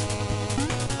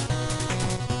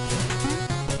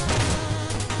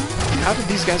 How did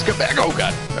these guys go back? Oh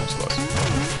god, that was close.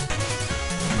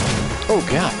 Oh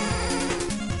god.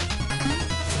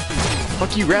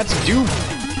 Fuck you, rats of doom.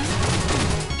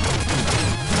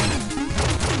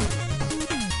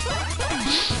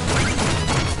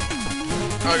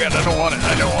 Oh god, I don't want it.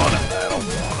 I don't want it. I don't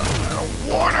want it. I don't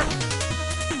want it.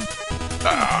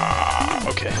 Ah,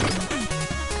 okay.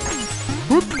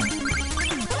 Whoop.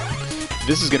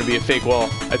 This is gonna be a fake wall.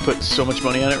 I put so much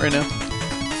money on it right now.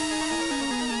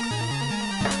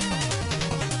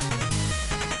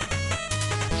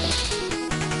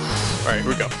 Alright, here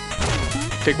we go.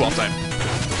 Fake wall time.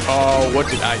 Oh, what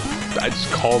did I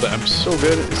just called it. I'm so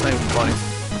good. It's not even funny.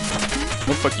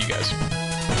 Well, fuck you guys.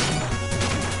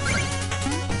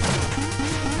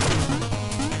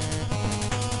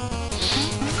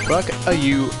 Fuck are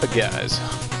you guys?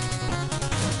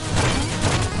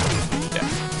 Yeah,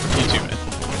 you too, man.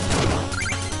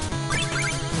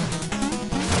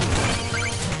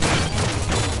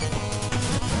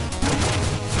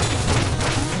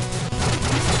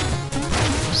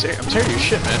 I'm tired of your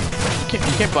shit, man. You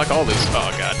can't block all these.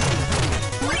 Oh god.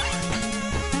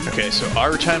 Okay, so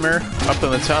our timer up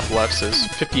on the top left says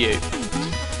 58.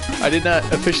 I did not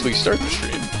officially start the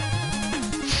stream.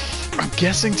 I'm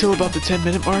guessing till about the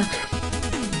 10-minute mark.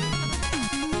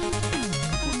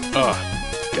 Oh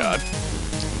god.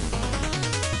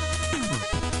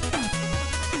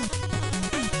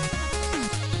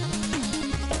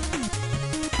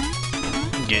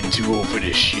 I'm getting too old for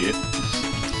this shit.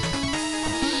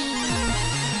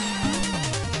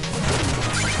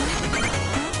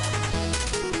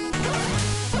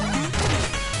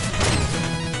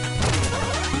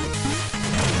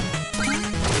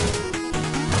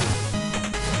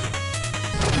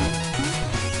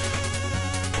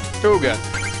 Oh god.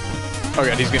 Oh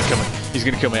god, he's gonna kill me. He's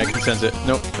gonna kill me, I can sense it.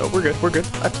 Nope, no, we're good, we're good.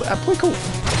 I play cool.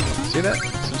 See that?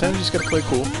 Sometimes you just gotta play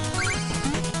cool.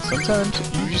 Sometimes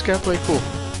you just gotta play cool.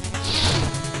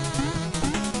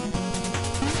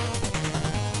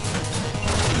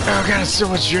 Oh god, it's so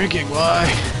much drinking, why?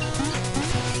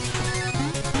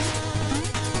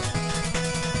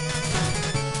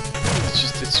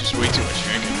 It's just way too much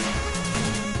drinking.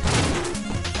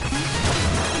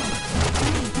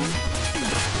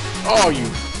 Oh, you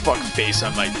fuck face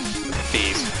on my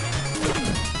face.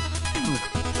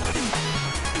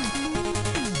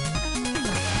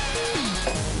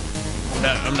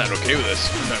 I'm not okay with this.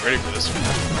 I'm not ready for this.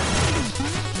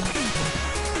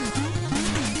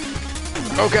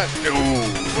 Oh god.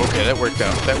 Ooh, okay, that worked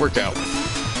out. That worked out.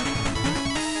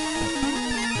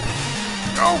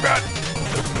 Oh god.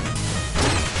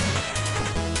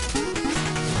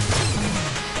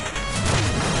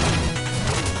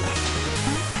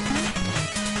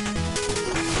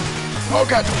 Oh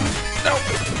god! No!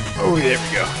 Oh, there we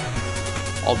go.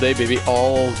 All day, baby.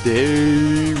 All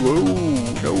day. Whoa.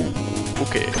 No.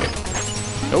 Okay.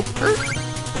 Nope.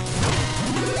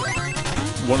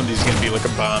 One of these is gonna be like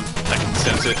a bomb. I can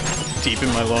sense it deep in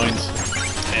my loins.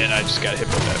 And I just got hit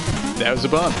with that. That was a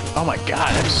bomb. Oh my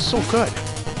god, that was so good.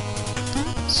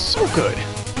 So good.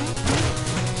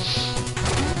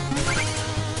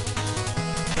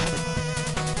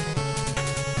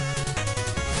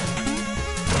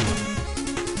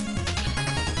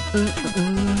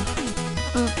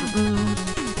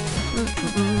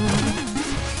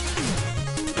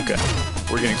 Okay,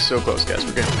 we're getting so close, guys.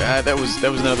 We're getting that was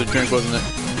another drink, wasn't it?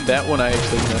 That one I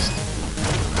actually missed.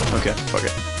 Okay, fuck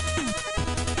it.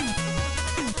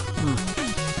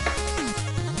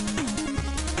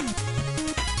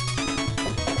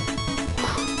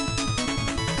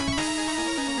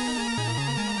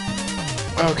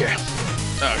 Okay.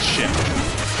 Oh shit.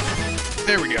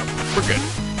 There we go. We're good.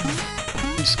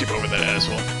 Skip over that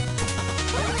asshole.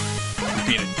 He's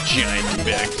being a giant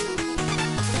bag.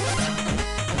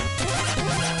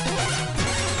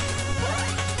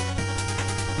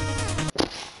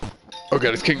 Oh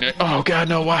god, it's King Knight. Oh god,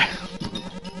 no, why?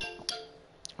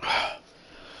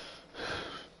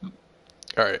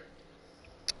 Alright.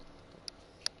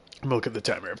 I'm gonna look at the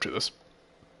timer after this.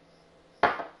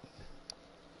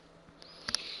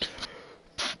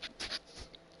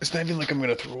 It's not even like I'm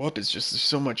gonna throw up, it's just there's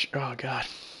so much. Oh god.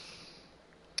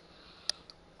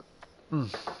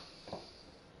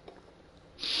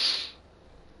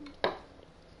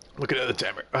 Looking at the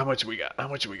timer. How much we got? How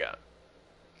much we got?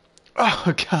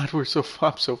 Oh god, I'm so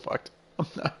fucked.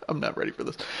 I'm not ready for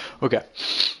this. Okay.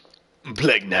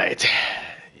 Plague Knight,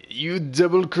 you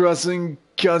double-crossing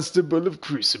constable of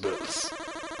crucibles.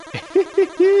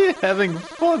 Having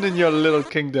fun in your little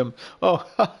kingdom.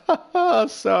 Oh,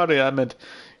 sorry, I meant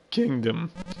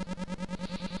kingdom.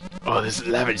 Oh, this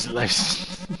lavish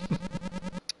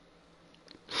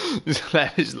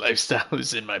lifestyle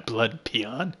is in my blood,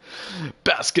 peon.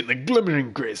 Bask in the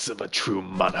glimmering grace of a true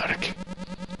monarch.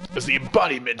 As the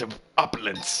embodiment of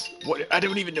opulence. What, I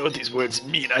don't even know what these words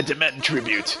mean. I demand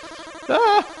tribute.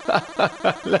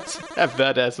 Let's have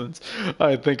that essence.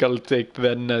 I think I'll take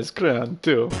that nice crown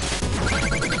too.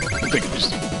 I think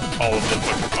just all of them.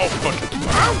 Oh, fuck.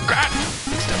 Oh, God.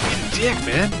 Stop being a dick,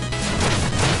 man.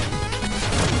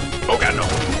 Oh, God, no.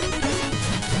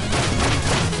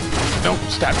 No,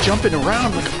 stop jumping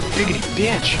around like a biggity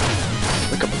bitch.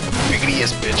 Like a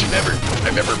biggity-ass bitch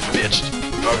I've ever bitched.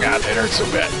 Oh, God, that hurts so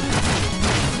bad.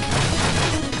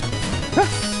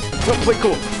 No, play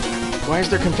cool. Why is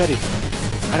there confetti?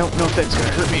 I don't know if that's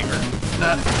gonna hurt me or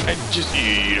not. I just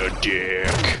eat a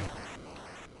dick.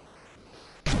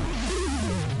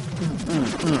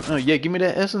 Yeah, give me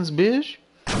that essence, bitch.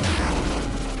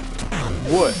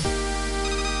 What?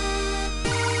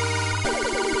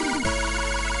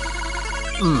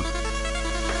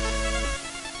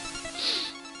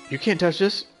 You can't touch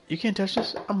this. You can't touch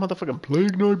this. I'm motherfucking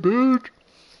Plague Knight, bitch.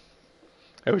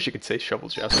 I wish you could say Shovel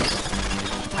Justice.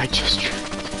 I just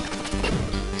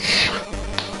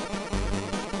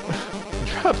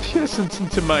dropped the essence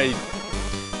into my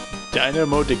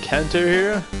dynamo decanter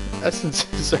here.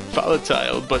 Essences are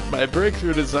volatile, but my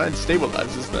breakthrough design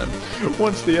stabilizes them.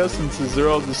 Once the essences are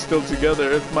all distilled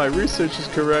together, if my research is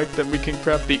correct, then we can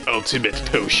craft the ultimate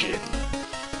potion.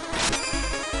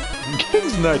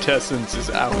 King's Knight essence is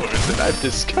ours, and I've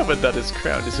discovered that his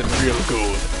crown isn't real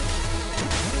gold.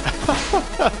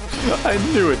 I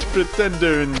knew it,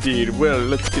 pretender indeed. Well,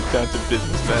 let's get down to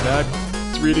business then.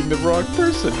 I'm reading the wrong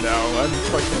person now. I'm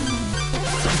fucking...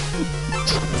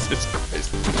 Jesus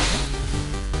Christ.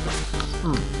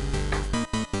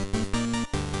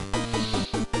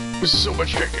 This is so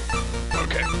much drinking.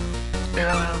 Okay. No,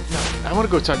 I want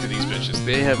to go talk to these bitches.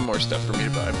 They have more stuff for me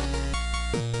to buy.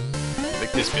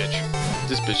 Like this bitch.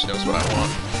 This bitch knows what I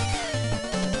want.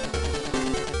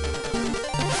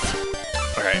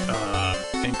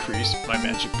 Alright, increase my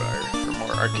magic bar for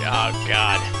more oh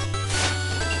god.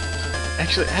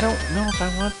 Actually, I don't know if I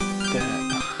want that.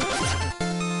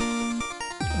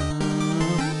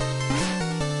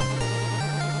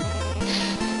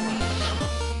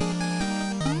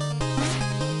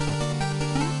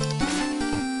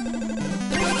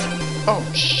 Oh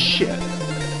shit.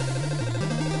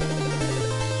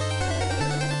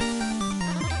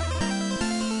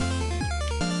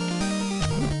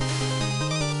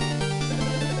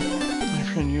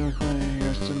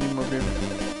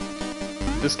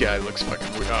 This guy looks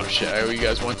fucking weird. Oh shit, I owe you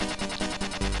guys one.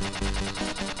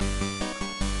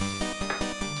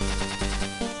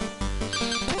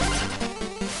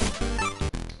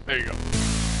 There you go.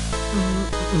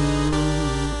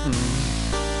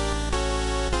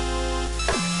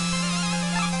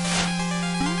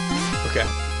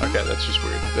 Okay, that's just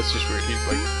weird. That's just weird. He's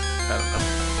like, I don't know.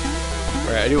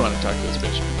 Alright, I do want to talk to this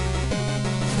bitch.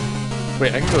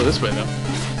 Wait, I can go this way though.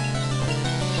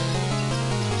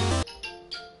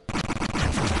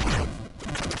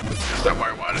 That's not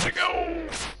where I wanted to go.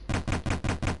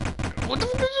 What the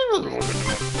fuck is it?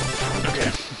 Okay.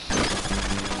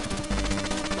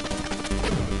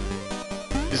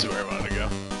 This is where I wanted to go.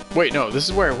 Wait, no, this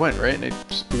is where I went, right? And it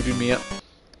just booted me up.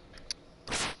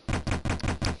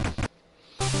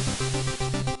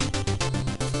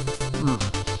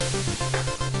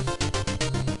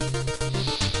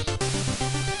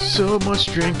 So much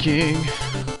drinking.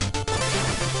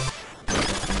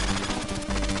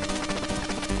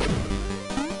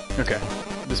 Okay,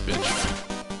 this bitch.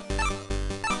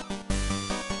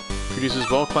 Produces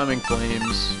wall-climbing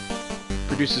flames.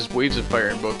 Produces waves of fire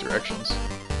in both directions.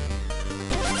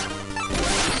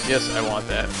 Yes, I want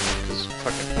that. Because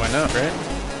fucking, why not, right?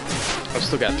 I've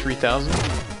still got 3,000.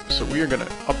 So we are gonna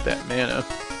up that mana.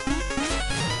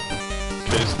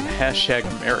 Because hashtag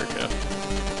America.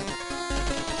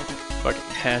 Fucking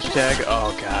hashtag,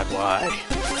 oh god, why?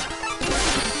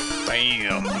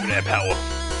 Bam! Look at that power.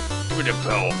 Look at that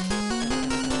power.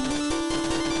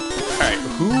 Alright,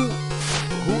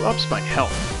 who ups my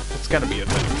health? That's gotta be a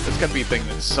thing. That's gotta be a thing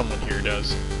that someone here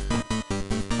does.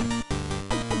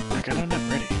 Like, I'm not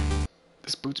ready.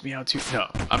 This boots me out too. No,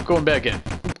 I'm going back in.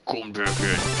 I'm going back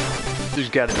in. There's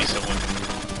gotta be someone.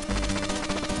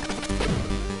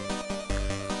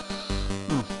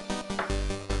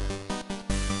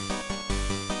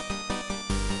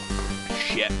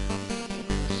 Shit.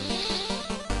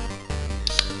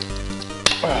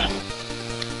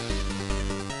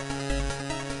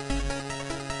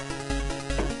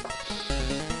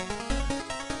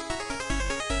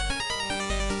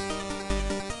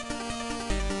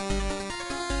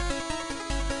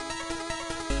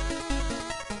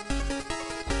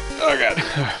 Oh god.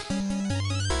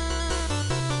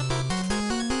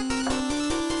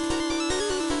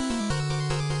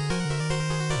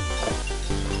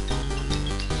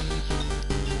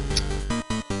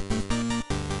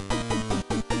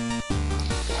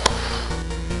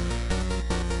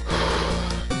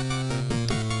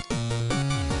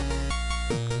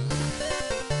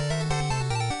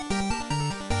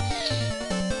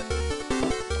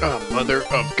 Oh, mother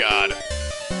of God.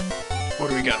 What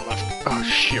do we got left? Oh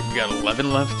shit, we got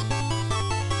 11 left?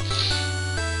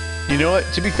 You know what?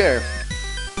 To be fair,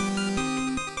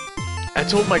 I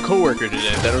told my coworker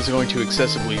today that I was going to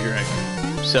excessively drink.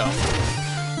 So,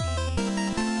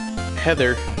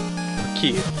 Heather, or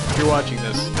Keith, if you're watching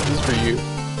this, this is for you.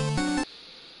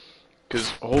 Because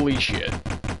holy shit.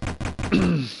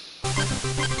 Alright.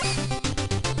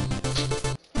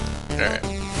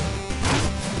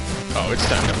 Oh, it's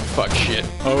time to fuck shit.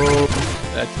 Oh,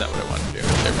 that's not what I wanted to do.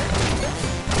 There we go.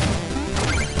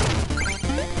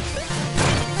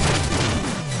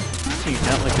 Do you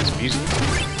not like this music?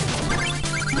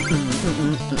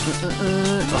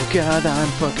 Oh god,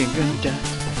 I'm fucking gonna die.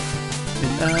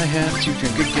 And I have to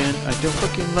drink again. I don't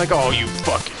fucking like. Oh, you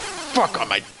fucking fuck on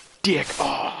my dick.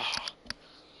 Oh.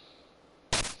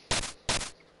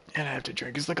 And I have to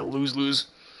drink. It's like a lose-lose.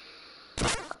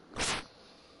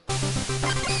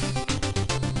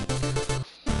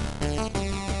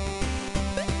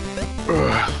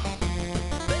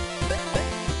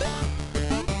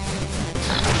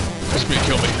 That's gonna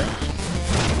kill me.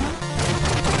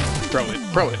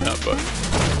 Probably not, but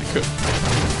it could.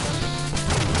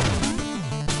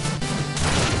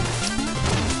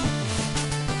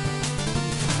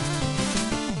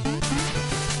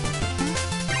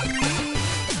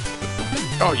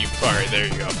 Oh, you. Alright, there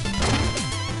you go.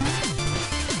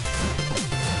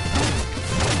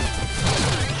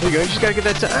 There you go, you just gotta get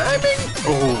that timing.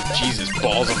 Oh, Jesus,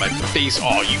 balls on my face.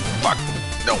 Oh, you fuck.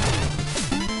 No.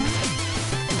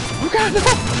 Oh, God, no.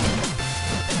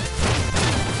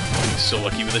 So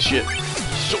lucky with this shit.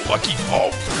 So lucky.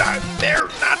 Oh, not there.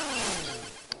 Not.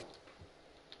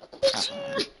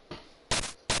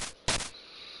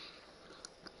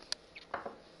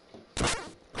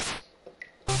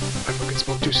 I fucking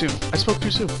spoke too soon. I spoke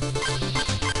too soon.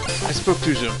 I spoke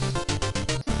too soon.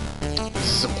 This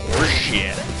is some horse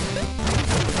shit.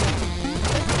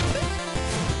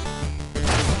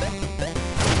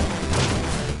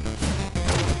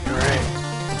 Alright.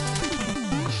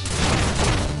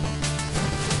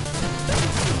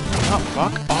 Oh,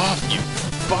 fuck off, you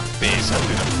fuckface. I'm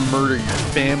gonna murder your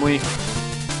family.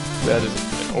 That is an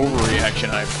overreaction.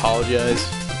 I apologize.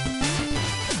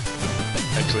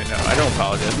 Actually, no, I don't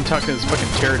apologize. I'm talking to this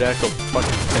fucking pterodactyl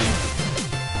fucking thing.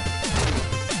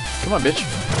 Come on, bitch.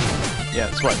 Yeah,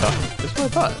 that's what I thought. That's what I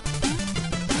thought.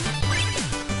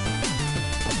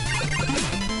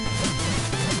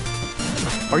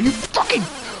 Are you fucking...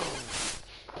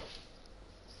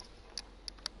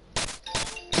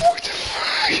 What the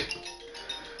fuck?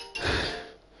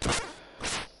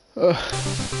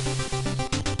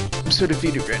 I'm so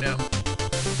defeated right now.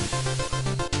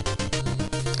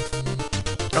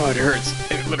 Oh, it hurts.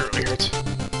 It literally hurts.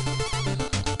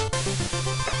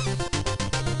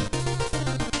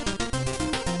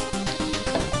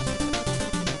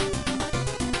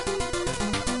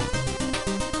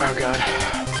 Oh, God.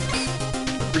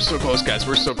 We're so close, guys.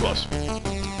 We're so close.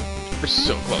 We're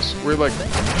so close. We're, like,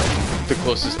 the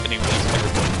closest anyone has ever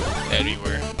been.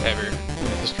 Anywhere. Ever. In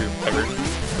the history of ever.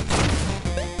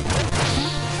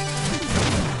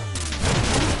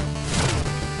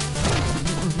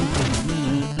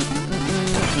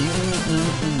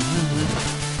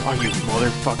 Oh, you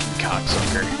motherfucking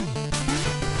cocksucker.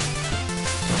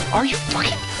 Are you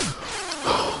fucking...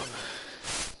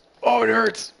 Oh, it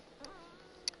hurts.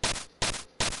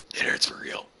 It hurts for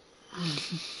real.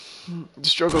 The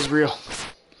struggle's real.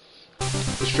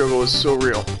 The struggle is so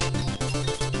real.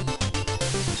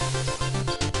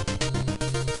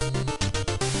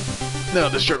 No,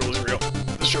 the struggle is real.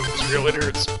 The struggle is real. It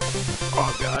hurts.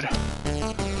 Oh, God.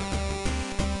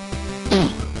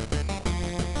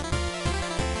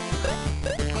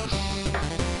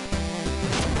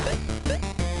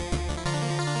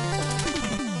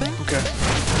 Okay.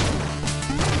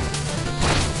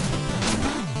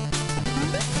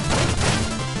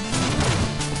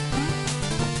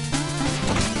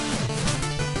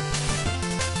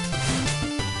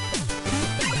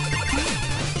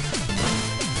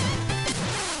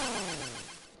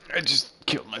 I just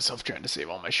killed myself trying to save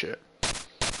all my shit.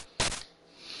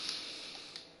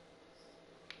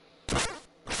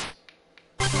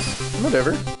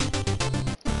 Whatever.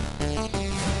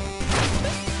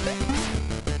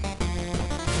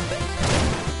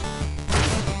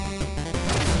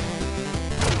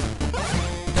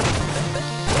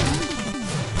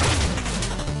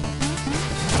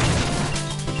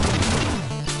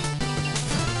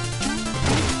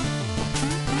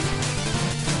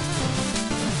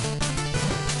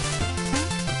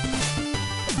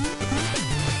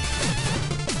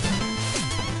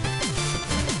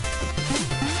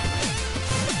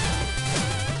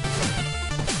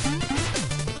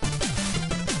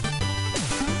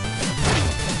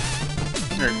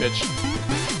 Alright, bitch.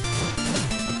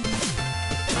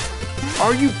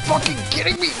 Are you fucking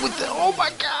kidding me with the... Oh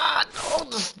my god! Oh,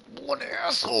 this one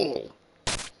asshole!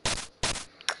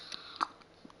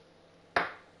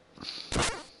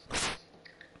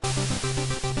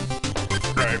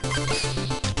 Alright.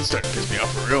 It's starting to piss me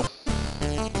off for real.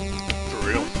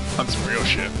 On some real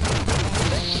shit.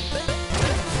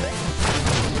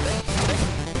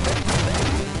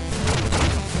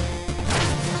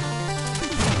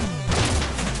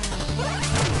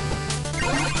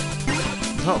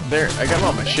 Oh, there. I got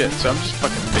all my shit, so I'm just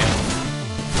fucking bailing.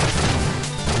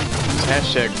 Just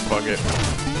hashtag fuck it.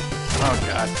 Oh,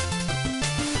 God.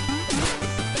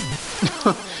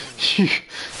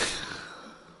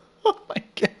 Oh, my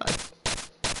God.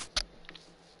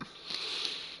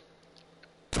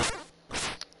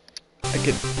 I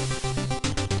could...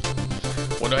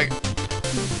 When do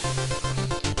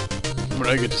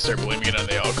I get to start blaming it on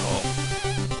the alcohol?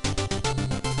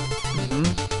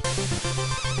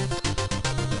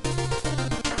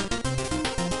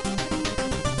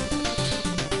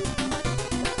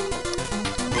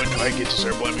 When do I get to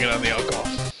start blaming it on the alcohol?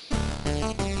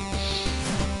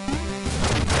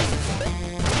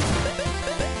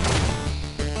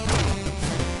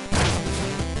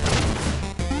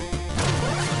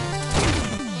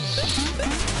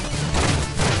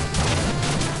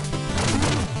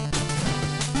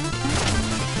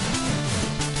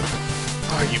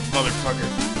 Oh, you motherfucker.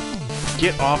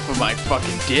 Get off of my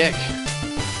fucking dick.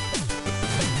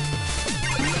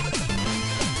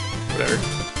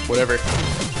 Whatever.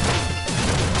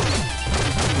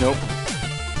 Nope.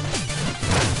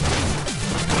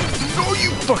 Oh, you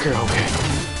fucker. Okay.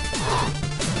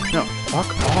 No, fuck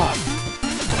off.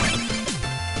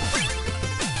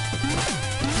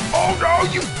 Oh, no,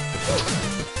 you...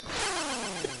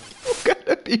 You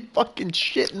gotta be fucking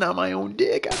shitting on my own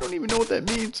dick. I don't even know what that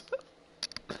means.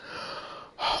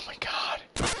 Oh, my God.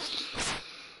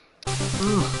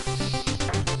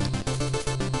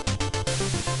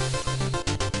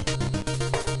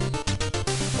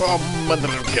 Oh, mother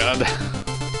of God.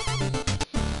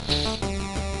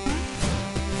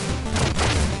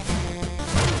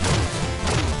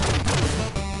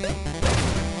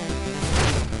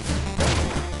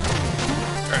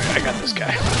 Alright, I got this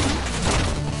guy.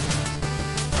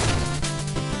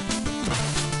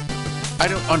 I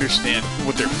don't understand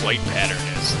what their flight pattern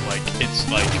is. Like, it's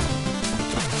like...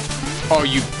 Oh,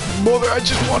 you mother, I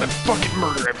just want to fucking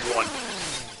murder everyone.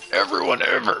 Everyone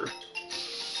ever.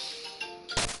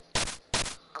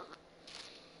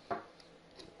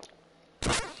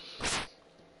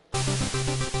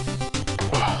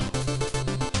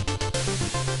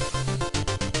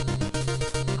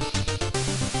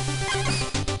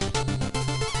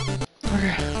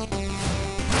 Okay.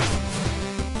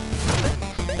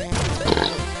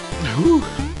 Whew.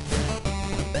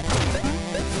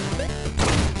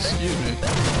 Excuse me.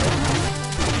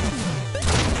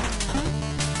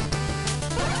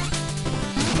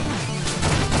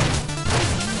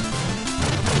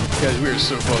 Guys, we are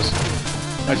so close.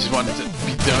 I just wanted to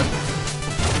be done.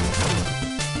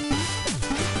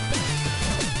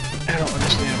 I don't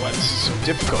understand why this is so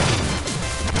difficult.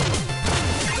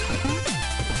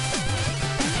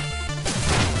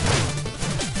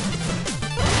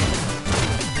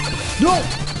 No!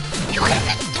 You got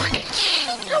that fucking shit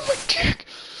on my dick!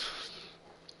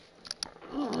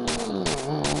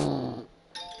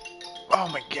 Oh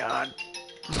my God.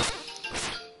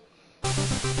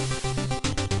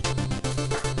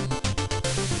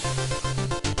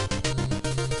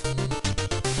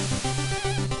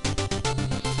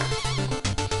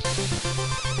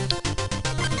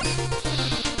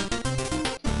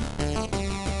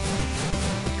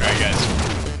 Alright guys.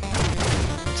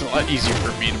 It's a lot easier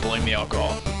for me to blame the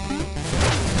alcohol.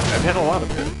 I've had a lot of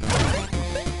it.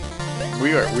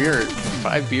 We are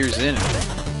 5 beers in an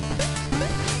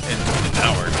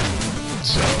hour.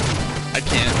 So I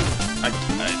can't.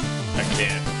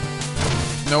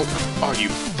 Nope. Oh, you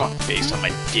fuck face on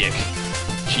my dick.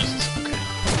 Jesus. Okay.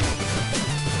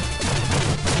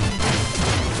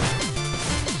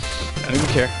 I don't even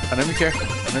care. I don't even care.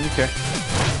 I don't even care.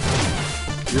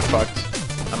 You're fucked.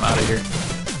 I'm out of here.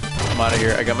 I'm out of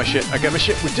here. I got my shit. I got my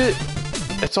shit. We did it.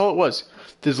 That's all it was.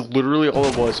 This is literally all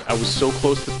it was. I was so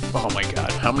close to... Oh my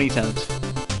God. How many times?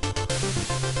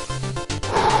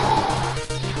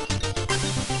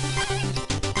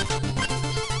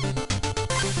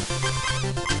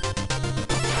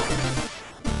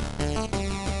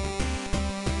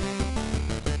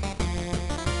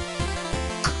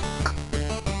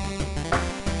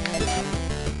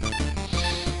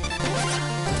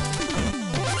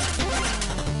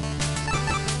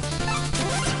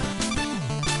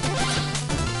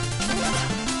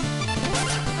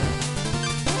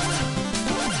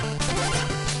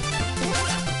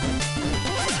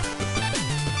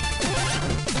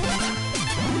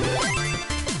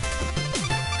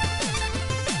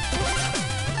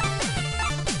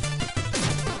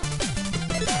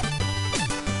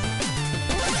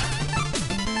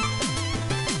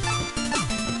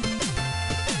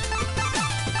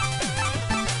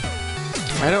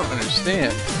 I don't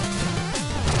understand.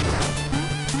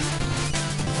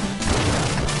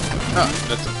 Oh,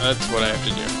 that's what I have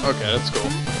to do. Okay, that's cool.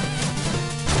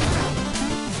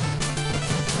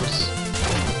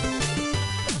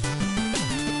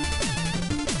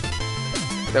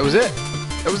 That was it.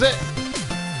 That was it.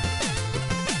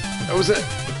 That was it.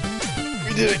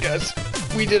 We did it, guys.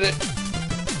 We did it.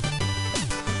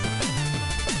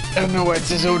 I don't know why it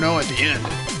says "oh no" at the end.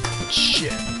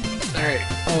 Shit. All right,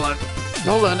 hold on.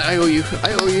 Hold on. I owe you.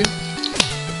 I owe you.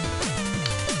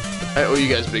 I owe you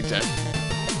guys big time.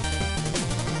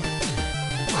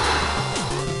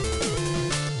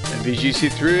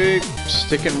 MVGC3,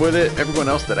 sticking with it. Everyone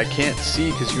else that I can't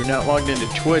see because you're not logged into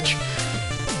Twitch,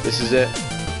 this is it.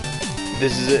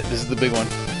 This is it. This is the big one.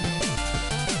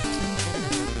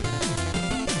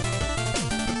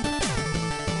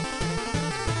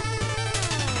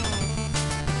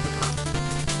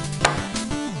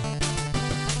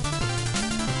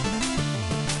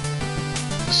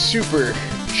 Super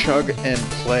Chug and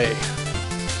Play.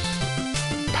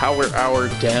 Power hour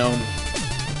down.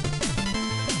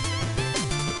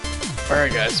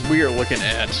 Alright guys, we are looking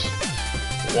at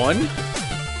 1,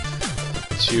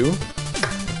 2,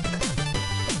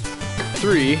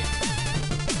 3,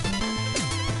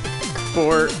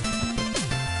 4,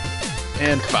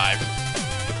 and 5.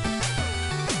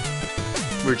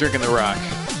 We're drinking the rock.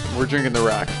 We're drinking the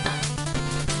rock.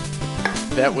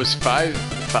 That was five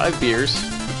beers.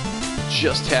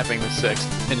 Just tapping the 6th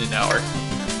in an hour.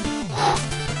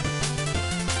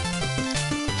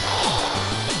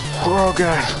 Oh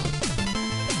god.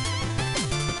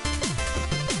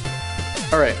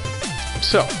 Alright,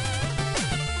 so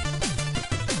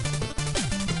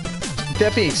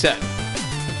that being said,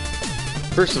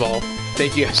 first of all,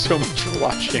 thank you guys so much for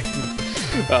watching.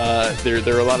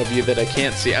 There are a lot of you that I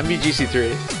can't see. I'm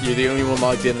VGC3. You're the only one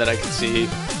logged in that I can see.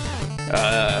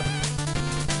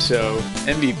 So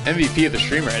MVP of the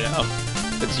stream right now.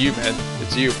 It's you, man.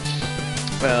 It's you.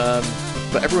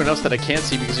 But everyone else that I can't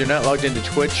see because you're not logged into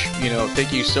Twitch, you know,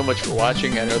 thank you so much for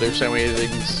watching. I know there's so many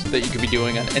things that you could be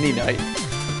doing on any night,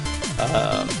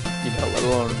 you know,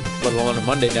 let alone a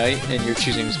Monday night, and you're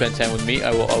choosing to spend time with me.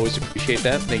 I will always appreciate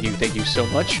that. Thank you so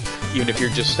much. Even if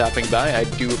you're just stopping by, I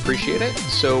do appreciate it.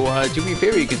 So do me a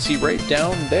favor, you can see right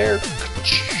down there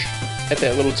at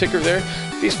that little ticker there,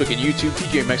 Facebook and YouTube,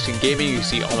 PJ Mexican Gaming. You can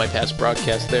see all my past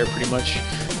broadcasts there pretty much.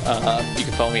 You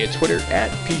can follow me at Twitter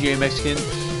at PJ Mexican.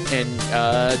 And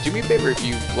do me a favor, if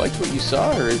you liked what you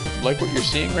saw or like what you're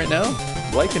seeing right now,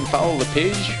 like and follow the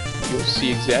page. You'll see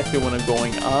exactly what I'm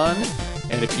going on.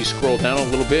 And if you scroll down a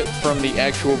little bit from the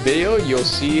actual video, you'll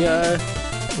see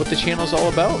what the channel's all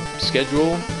about.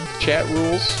 Schedule, chat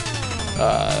rules,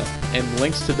 and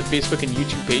links to the Facebook and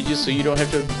YouTube pages, so you don't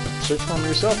have to search for them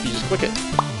yourself. You just click it.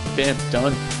 Bam,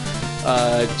 done.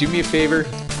 Do me a favor.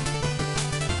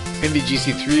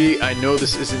 MVGC3, I know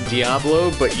this isn't Diablo,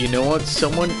 but you know what?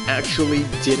 Someone actually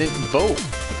didn't vote.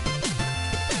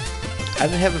 I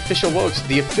didn't have official votes.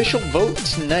 The official vote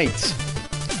tonight,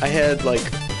 I had like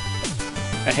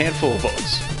a handful of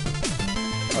votes.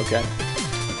 Okay.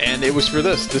 And it was for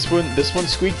this. This one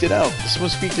squeaked it out. This one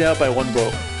squeaked it out by 1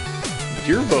 vote.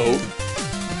 Your vote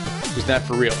was not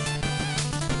for real.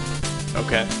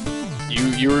 Okay.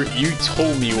 You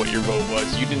told me what your vote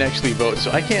was. You didn't actually vote,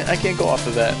 so I can't go off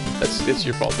of that. That's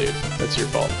your fault, dude. That's your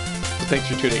fault. But thanks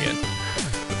for tuning in.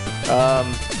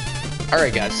 All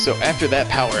right, guys. So after that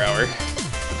power hour,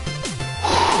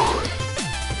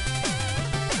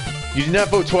 you did not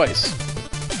vote twice.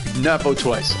 You did not vote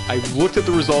twice. I looked at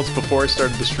the results before I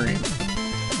started the stream,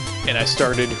 and I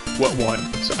started what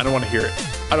won. So I don't want to hear it.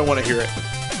 I don't want to hear it.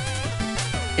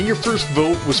 And your first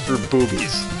vote was for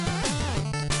boobies.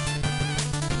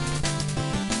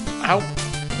 How?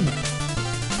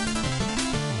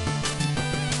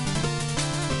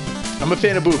 I'm a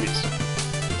fan of boobies.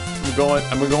 I'm going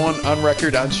on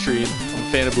record on stream. I'm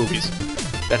a fan of boobies.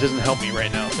 That doesn't help me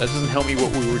right now. That doesn't help me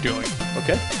what we were doing.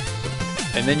 Okay?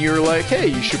 And then you were like, hey,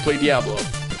 you should play Diablo.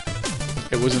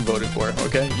 It wasn't voted for,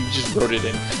 okay? You just wrote it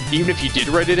in. Even if you did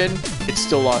write it in, it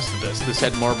still lost to this. This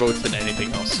had more votes than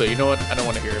anything else. So you know what? I don't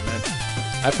want to hear it, man.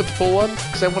 I put the poll up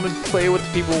because I want to play what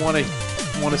the people want to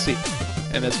see.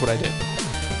 And that's what I did.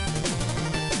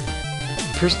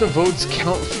 Personal votes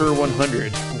count for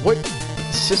 100. What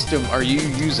system are you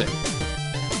using?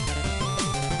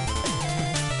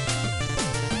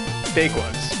 Fake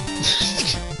ones.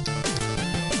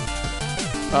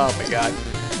 Oh my god.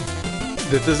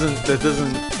 That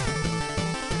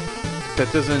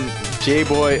doesn't,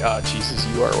 J-Boy, oh Jesus,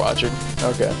 you are watching.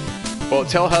 Okay. Well,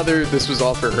 tell Heather this was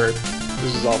all for her.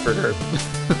 This is all for her.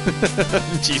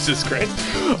 Jesus Christ.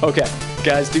 Okay,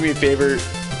 guys, do me a favor.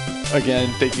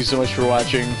 Again, thank you so much for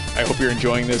watching. I hope you're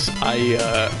enjoying this.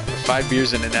 5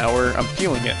 beers in an hour. I'm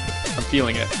feeling it. I'm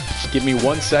feeling it. Give me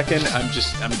 1 second. I'm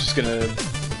just gonna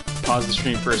pause the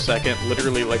stream for a second,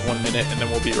 literally like 1 minute, and then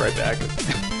we'll be right back.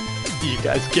 You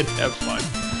guys can have fun.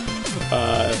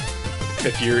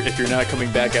 If you're not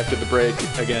coming back after the break,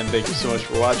 again, thank you so much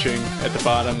for watching. At the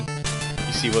bottom,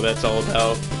 you see what that's all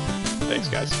about. Thanks,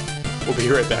 guys. We'll be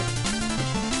right back.